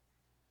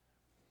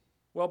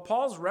 Well,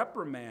 Paul's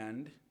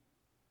reprimand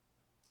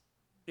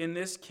in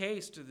this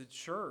case to the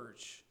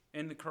church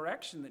and the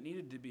correction that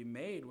needed to be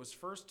made was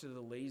first to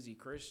the lazy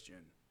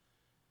Christian.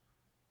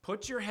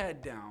 Put your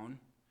head down,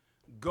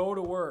 go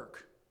to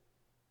work.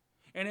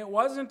 And it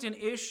wasn't an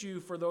issue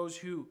for those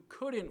who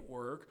couldn't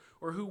work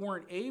or who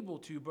weren't able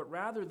to, but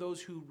rather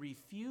those who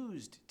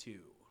refused to.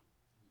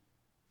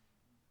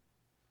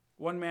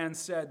 One man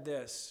said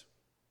this,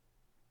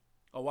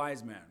 a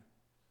wise man.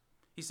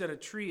 He said, a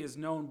tree is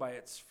known by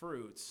its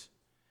fruits,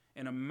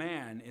 and a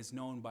man is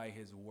known by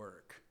his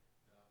work.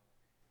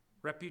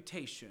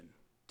 Reputation,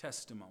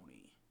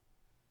 testimony.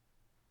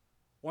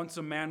 Once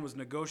a man was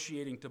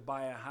negotiating to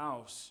buy a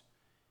house,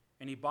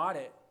 and he bought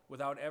it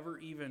without ever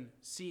even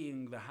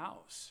seeing the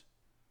house.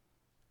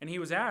 And he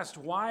was asked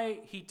why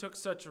he took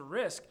such a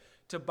risk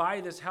to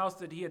buy this house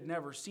that he had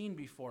never seen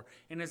before.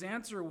 And his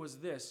answer was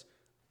this,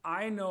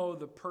 I know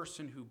the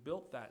person who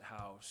built that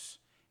house,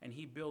 and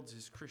he builds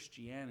his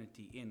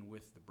Christianity in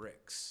with the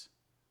bricks.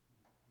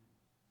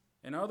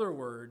 In other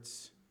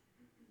words,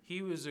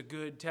 he was a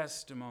good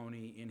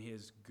testimony in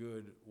his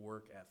good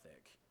work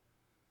ethic.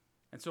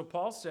 And so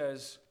Paul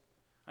says,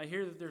 I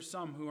hear that there's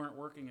some who aren't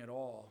working at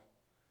all.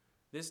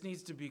 This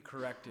needs to be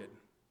corrected.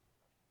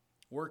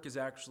 Work is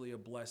actually a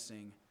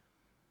blessing.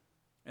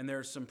 And there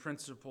are some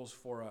principles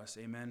for us,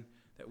 amen,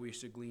 that we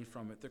should glean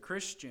from it. The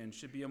Christian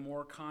should be a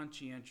more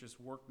conscientious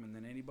workman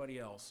than anybody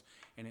else,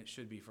 and it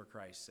should be for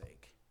Christ's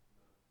sake.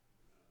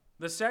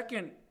 The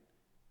second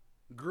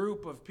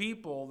group of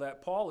people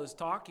that Paul is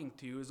talking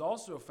to is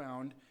also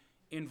found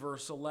in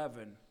verse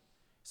 11. It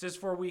says,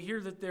 for we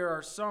hear that there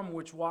are some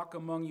which walk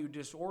among you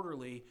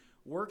disorderly,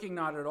 working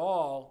not at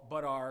all,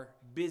 but are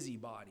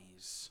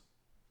busybodies.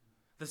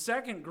 The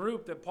second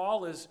group that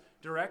Paul is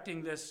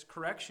directing this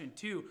correction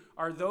to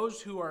are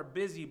those who are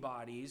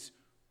busybodies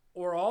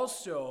or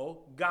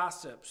also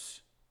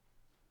gossips.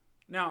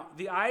 Now,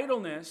 the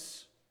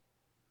idleness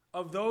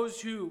of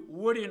those who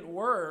wouldn't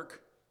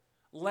work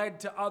led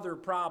to other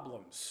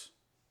problems.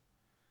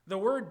 The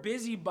word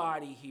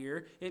busybody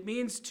here, it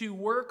means to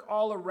work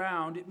all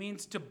around. It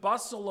means to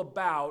bustle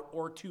about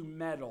or to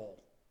meddle.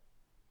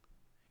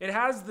 It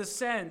has the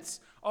sense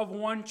of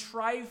one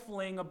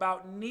trifling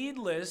about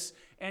needless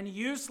and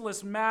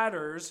useless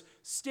matters,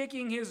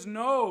 sticking his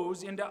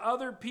nose into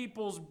other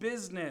people's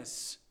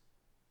business.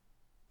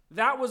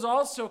 That was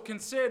also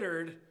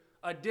considered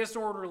a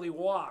disorderly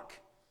walk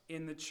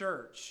in the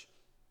church.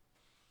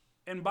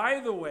 And by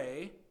the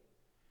way,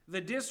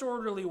 the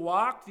disorderly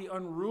walk, the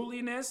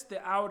unruliness,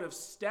 the out of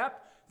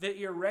step,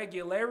 the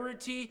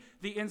irregularity,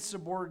 the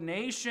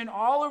insubordination,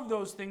 all of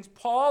those things,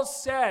 Paul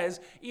says,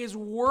 is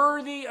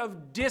worthy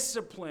of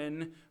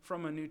discipline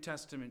from a New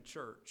Testament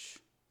church.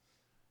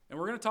 And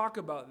we're going to talk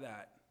about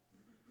that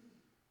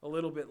a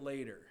little bit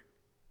later.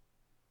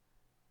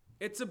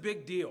 It's a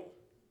big deal,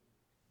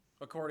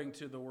 according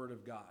to the Word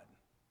of God.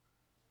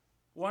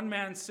 One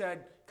man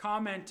said,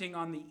 commenting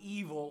on the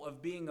evil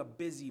of being a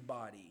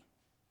busybody,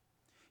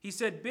 he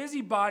said,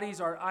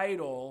 busybodies are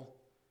idle,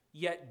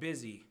 yet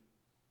busy.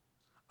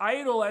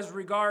 Idle as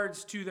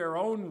regards to their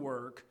own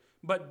work,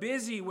 but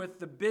busy with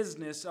the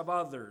business of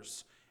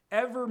others,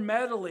 ever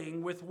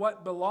meddling with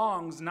what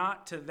belongs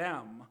not to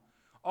them,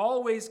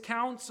 always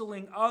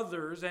counseling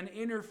others and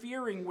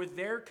interfering with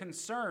their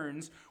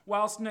concerns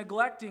whilst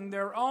neglecting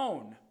their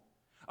own.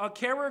 A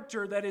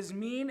character that is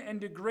mean and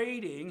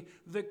degrading,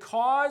 the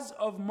cause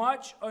of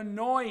much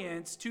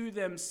annoyance to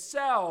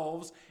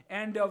themselves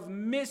and of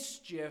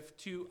mischief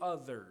to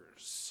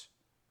others.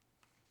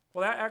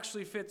 Well, that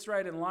actually fits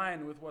right in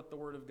line with what the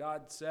Word of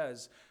God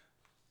says.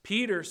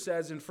 Peter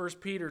says in 1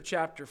 Peter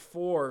chapter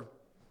 4,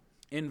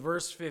 in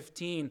verse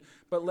 15,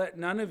 but let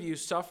none of you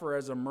suffer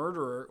as a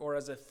murderer or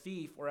as a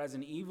thief or as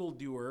an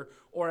evildoer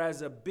or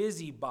as a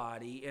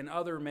busybody in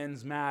other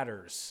men's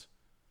matters.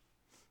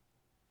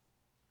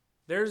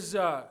 There's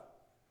a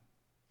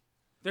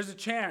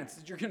chance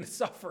that you're going to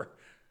suffer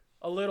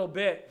a little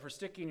bit for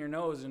sticking your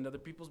nose into other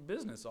people's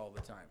business all the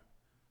time.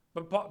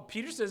 But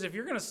Peter says if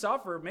you're going to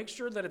suffer, make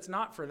sure that it's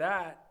not for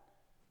that.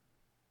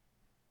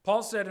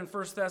 Paul said in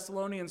 1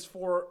 Thessalonians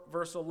 4,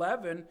 verse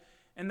 11,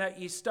 and that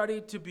ye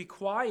study to be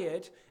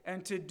quiet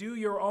and to do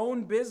your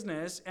own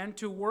business and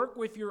to work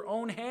with your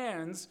own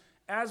hands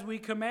as we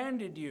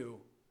commanded you.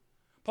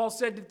 Paul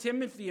said to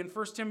Timothy in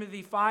 1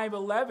 Timothy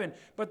 5:11,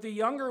 but the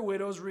younger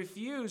widows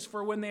refuse,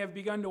 for when they have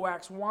begun to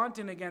wax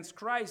wanton against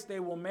Christ, they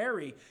will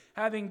marry,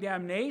 having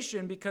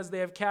damnation because they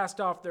have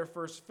cast off their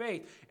first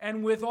faith.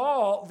 And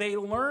withal, they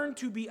learn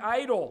to be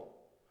idle,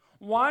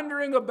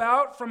 wandering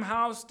about from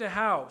house to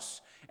house.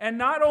 And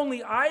not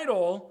only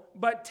idle,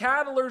 but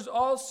tattlers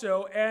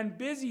also, and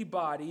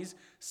busybodies,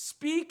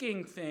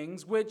 speaking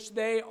things which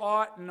they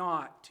ought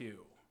not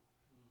to.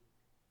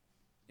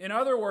 In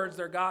other words,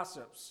 they're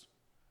gossips.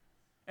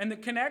 And the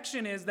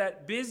connection is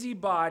that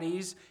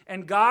busybodies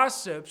and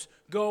gossips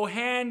go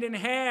hand in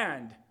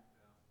hand.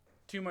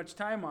 too much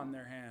time on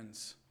their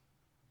hands.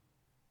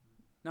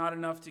 Not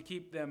enough to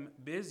keep them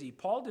busy.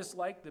 Paul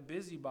disliked the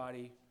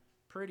busybody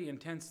pretty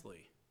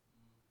intensely.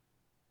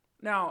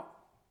 Now,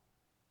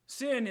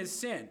 sin is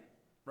sin,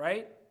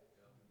 right?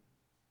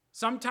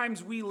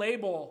 Sometimes we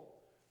label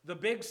the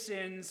big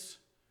sins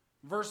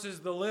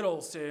versus the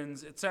little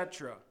sins,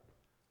 etc.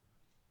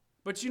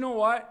 But you know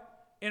what?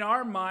 In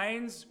our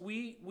minds,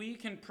 we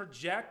can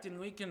project and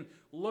we can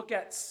look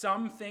at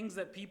some things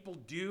that people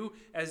do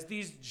as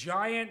these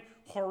giant,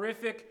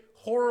 horrific,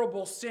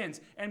 horrible sins.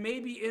 And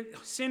maybe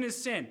sin is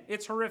sin.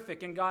 It's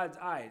horrific in God's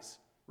eyes,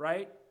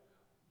 right?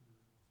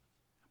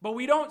 But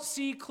we don't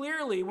see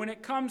clearly when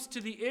it comes to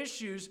the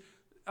issues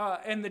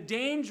and the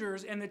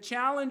dangers and the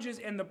challenges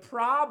and the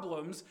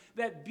problems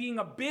that being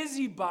a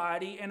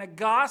busybody and a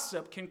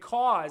gossip can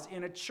cause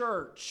in a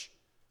church.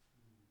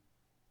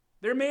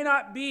 There may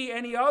not be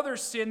any other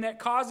sin that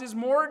causes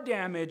more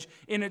damage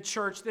in a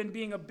church than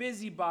being a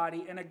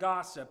busybody and a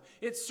gossip.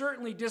 It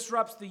certainly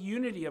disrupts the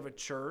unity of a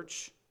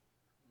church.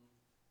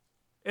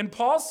 And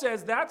Paul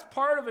says that's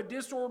part of a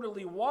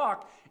disorderly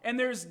walk, and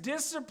there's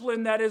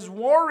discipline that is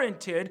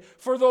warranted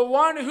for the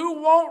one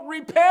who won't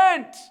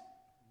repent.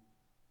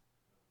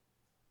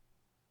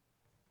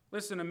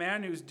 Listen, a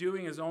man who's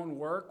doing his own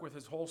work with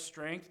his whole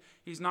strength,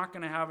 he's not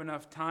going to have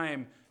enough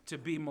time to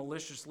be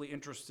maliciously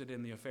interested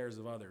in the affairs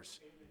of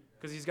others.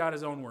 Because he's got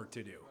his own work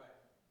to do.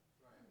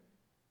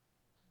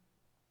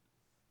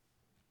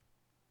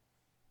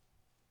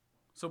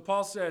 So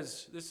Paul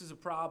says this is a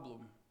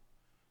problem.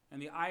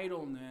 And the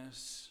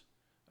idleness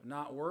of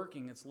not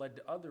working, it's led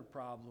to other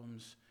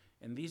problems.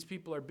 And these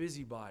people are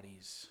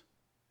busybodies.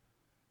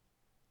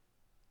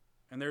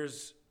 And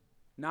there's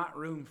not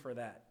room for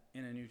that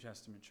in a New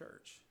Testament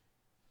church.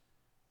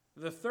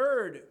 The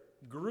third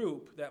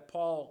group that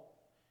Paul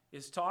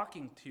is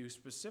talking to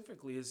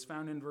specifically is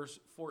found in verse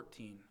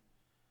 14.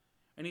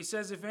 And he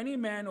says, if any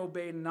man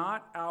obey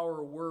not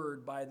our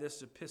word by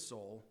this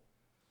epistle,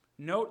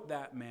 note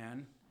that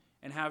man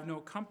and have no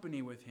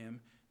company with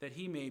him, that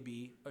he may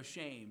be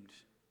ashamed.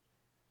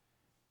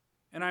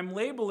 And I'm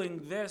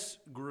labeling this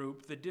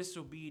group the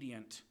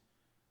disobedient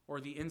or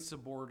the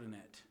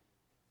insubordinate.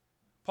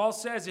 Paul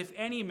says, if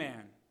any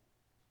man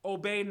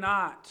obey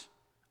not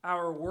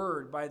our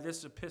word by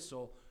this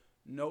epistle,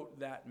 note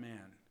that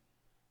man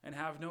and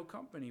have no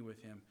company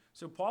with him.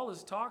 So Paul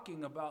is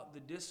talking about the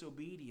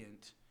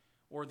disobedient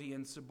or the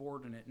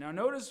insubordinate. Now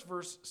notice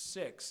verse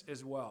 6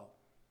 as well.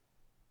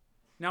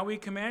 Now we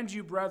command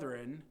you,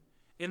 brethren,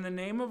 in the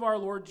name of our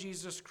Lord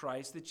Jesus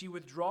Christ, that ye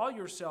withdraw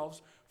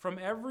yourselves from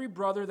every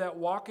brother that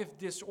walketh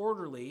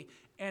disorderly,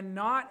 and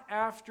not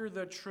after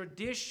the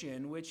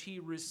tradition which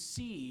he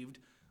received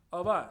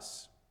of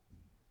us.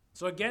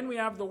 So again, we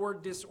have the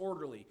word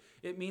disorderly.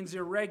 It means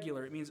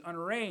irregular. It means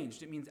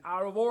unarranged. It means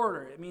out of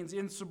order. It means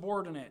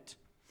insubordinate.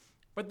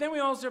 But then we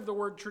also have the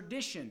word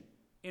tradition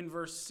in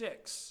verse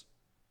 6.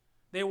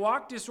 They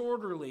walk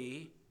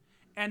disorderly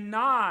and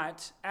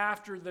not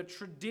after the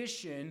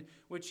tradition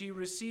which he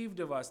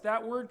received of us.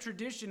 That word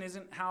tradition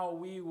isn't how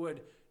we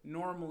would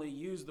normally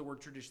use the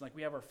word tradition. Like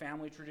we have our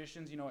family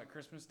traditions, at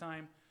Christmas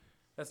time.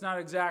 That's not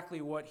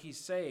exactly what he's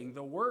saying.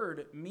 The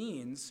word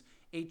means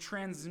a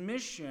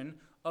transmission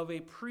of a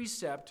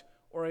precept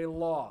or a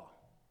law.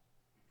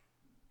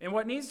 And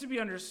what needs to be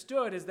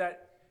understood is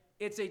that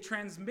it's a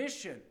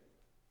transmission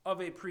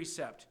of a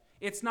precept.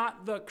 It's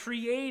not the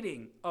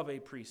creating of a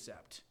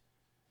precept.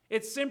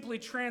 It's simply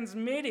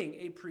transmitting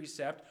a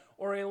precept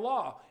or a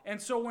law.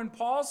 And so when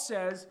Paul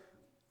says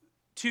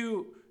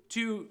to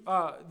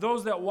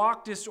those that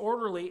walk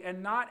disorderly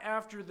and not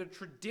after the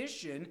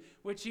tradition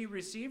which he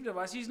received of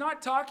us, he's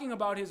not talking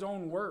about his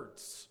own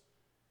words.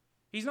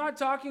 He's not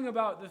talking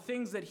about the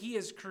things that he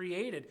has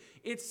created.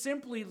 It's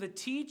simply the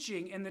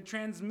teaching and the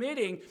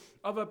transmitting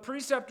of a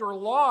precept or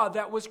law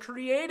that was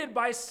created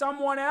by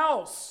someone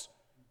else,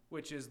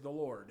 which is the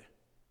Lord.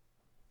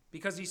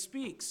 Because he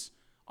speaks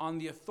on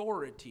the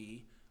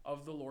authority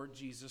of the Lord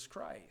Jesus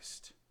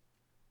Christ.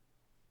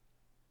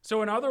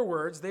 So in other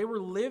words, they were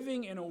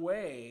living in a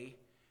way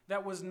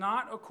that was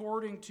not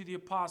according to the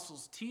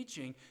apostles'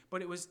 teaching,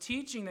 but it was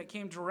teaching that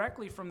came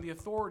directly from the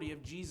authority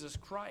of Jesus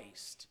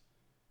Christ.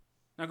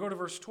 Now go to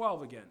verse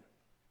 12 again.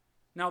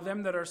 Now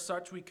them that are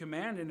such we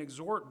command and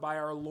exhort by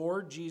our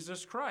Lord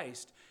Jesus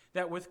Christ,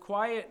 that with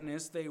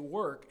quietness they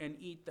work and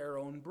eat their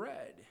own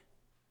bread.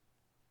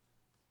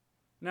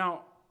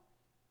 Now,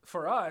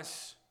 for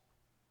us,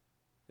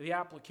 the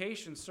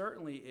application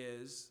certainly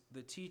is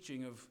the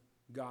teaching of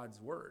God's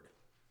word.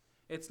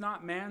 It's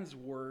not man's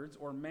words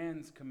or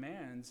man's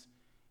commands.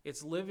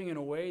 It's living in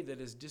a way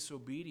that is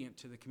disobedient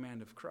to the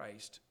command of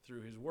Christ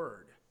through his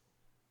word.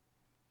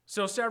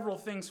 So several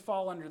things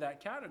fall under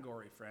that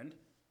category, friend.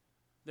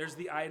 There's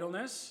the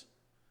idleness.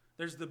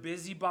 There's the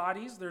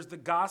busybodies. There's the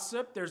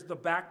gossip. There's the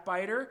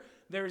backbiter.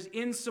 There's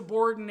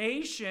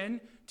insubordination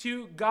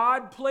to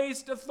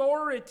God-placed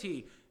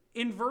authority.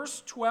 In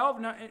verse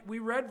 12, now we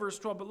read verse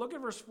 12, but look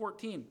at verse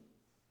 14.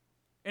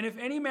 And if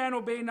any man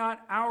obey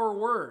not our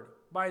word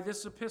by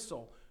this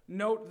epistle,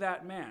 note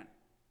that man.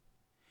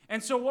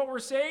 And so what we're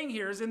saying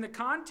here is in the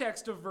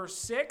context of verse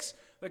 6,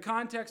 the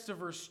context of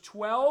verse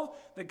 12,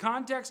 the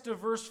context of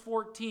verse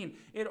 14,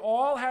 it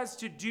all has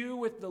to do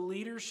with the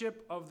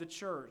leadership of the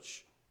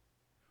church.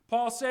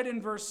 Paul said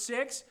in verse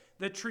 6,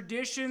 the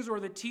traditions or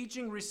the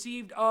teaching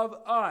received of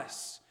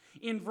us.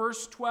 In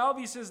verse 12,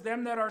 he says,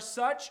 them that are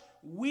such,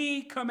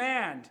 we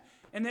command.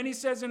 And then he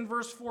says in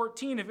verse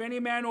 14, if any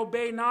man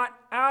obey not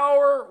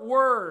our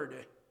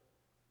word.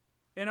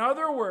 In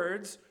other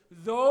words,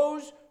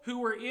 those who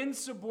were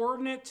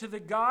insubordinate to the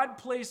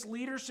God-placed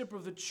leadership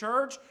of the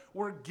church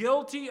were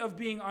guilty of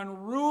being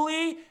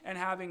unruly and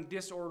having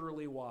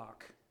disorderly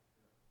walk.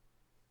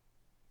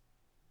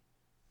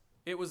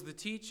 It was the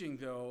teaching,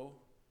 though,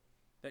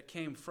 that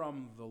came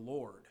from the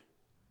Lord.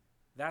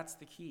 That's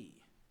the key.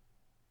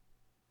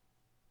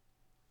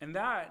 And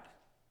that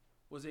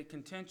was a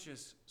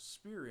contentious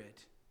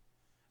spirit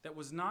that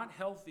was not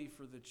healthy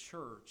for the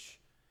church,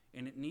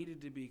 and it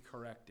needed to be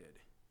corrected.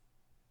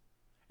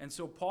 And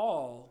so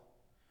Paul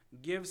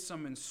gives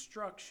some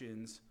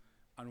instructions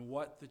on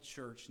what the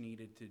church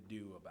needed to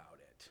do about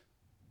it.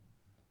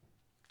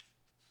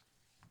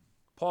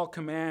 Paul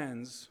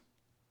commands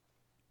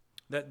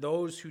that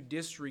those who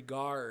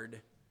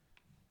disregard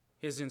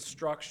his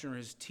instruction or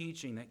his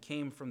teaching that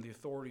came from the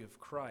authority of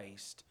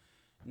Christ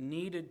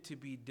needed to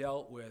be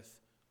dealt with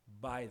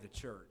by the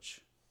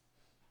church.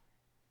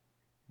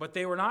 But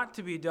they were not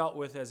to be dealt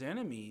with as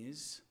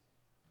enemies,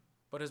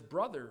 but as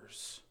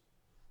brothers.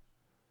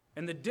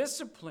 And the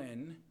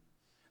discipline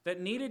that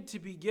needed to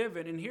be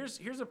given, and here's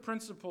a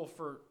principle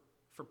for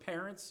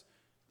parents,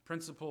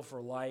 principle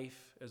for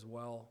life as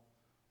well.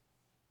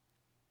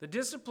 The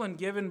discipline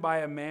given by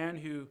a man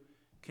who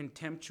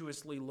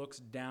contemptuously looks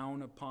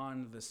down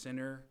upon the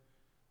sinner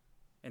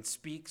and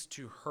speaks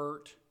to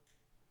hurt,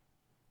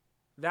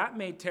 that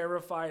may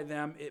terrify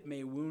them, it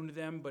may wound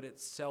them, but it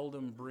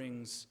seldom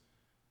brings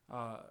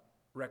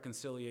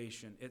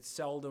reconciliation. It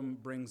seldom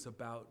brings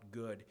about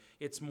good.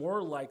 It's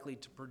more likely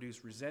to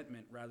produce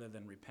resentment rather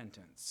than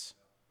repentance.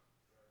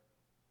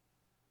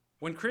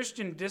 When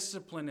Christian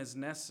discipline is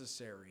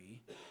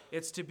necessary,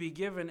 it's to be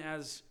given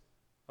as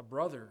a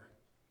brother,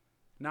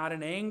 not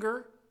in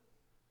anger,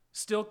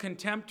 still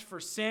contempt for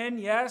sin,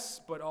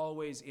 yes, but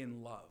always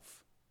in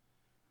love.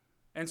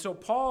 And so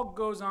Paul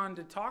goes on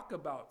to talk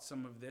about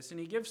some of this, and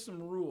he gives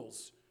some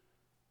rules.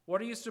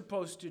 What are you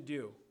supposed to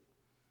do?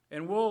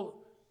 And we'll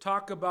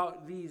talk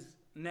about these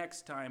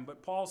next time,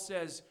 but Paul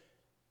says,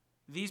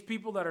 these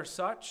people that are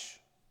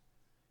such,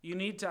 you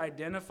need to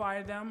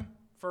identify them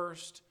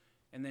first,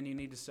 and then you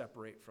need to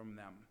separate from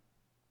them.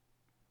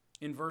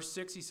 In verse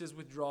 6, he says,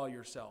 withdraw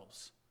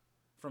yourselves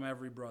from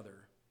every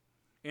brother.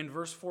 In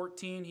verse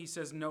 14, he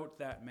says, note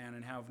that man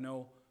and have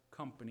no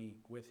company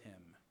with him.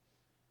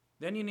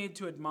 Then you need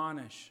to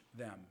admonish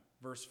them.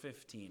 Verse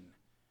 15,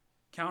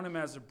 count him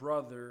as a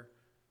brother,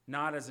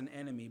 not as an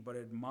enemy, but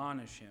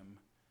admonish him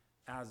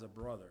as a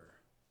brother.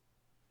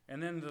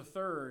 And then the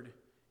third,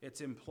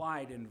 it's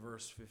implied in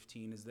verse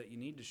 15, is that you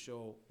need to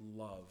show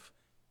love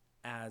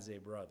as a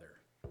brother.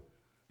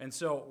 And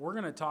so we're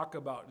going to talk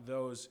about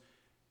those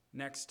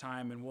next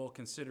time, and we'll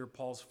consider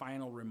Paul's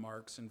final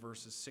remarks in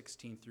verses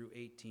 16 through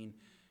 18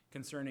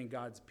 concerning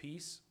God's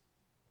peace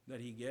that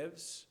he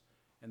gives,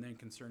 and then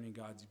concerning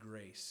God's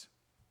grace.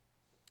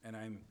 And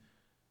I'm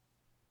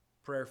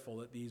prayerful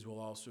that these will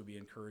also be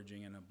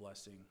encouraging and a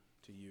blessing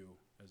to you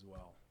as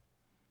well.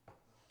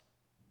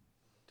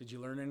 Did you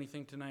learn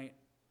anything tonight?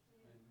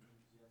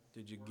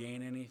 Did you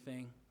gain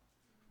anything?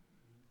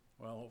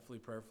 Well, hopefully,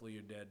 prayerfully,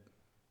 you did.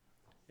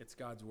 It's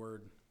God's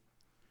word.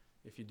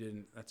 If you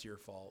didn't, that's your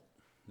fault.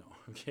 No,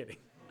 I'm kidding.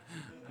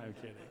 I'm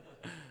kidding.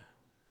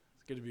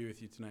 It's good to be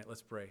with you tonight.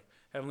 Let's pray.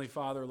 Heavenly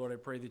Father, Lord, I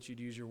pray that you'd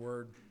use your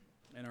word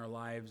in our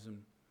lives.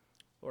 And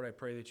Lord, I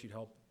pray that you'd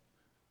help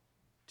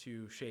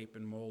to shape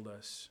and mold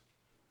us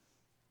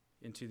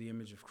into the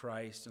image of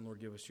Christ. And Lord,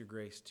 give us your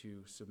grace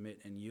to submit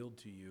and yield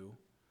to you.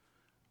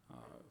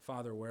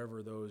 Father,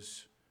 wherever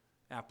those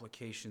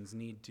applications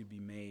need to be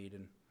made.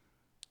 And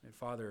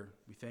Father,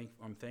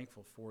 I'm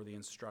thankful for the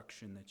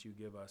instruction that you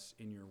give us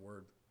in your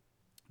word.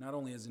 Not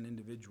only as an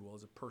individual,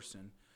 as a person,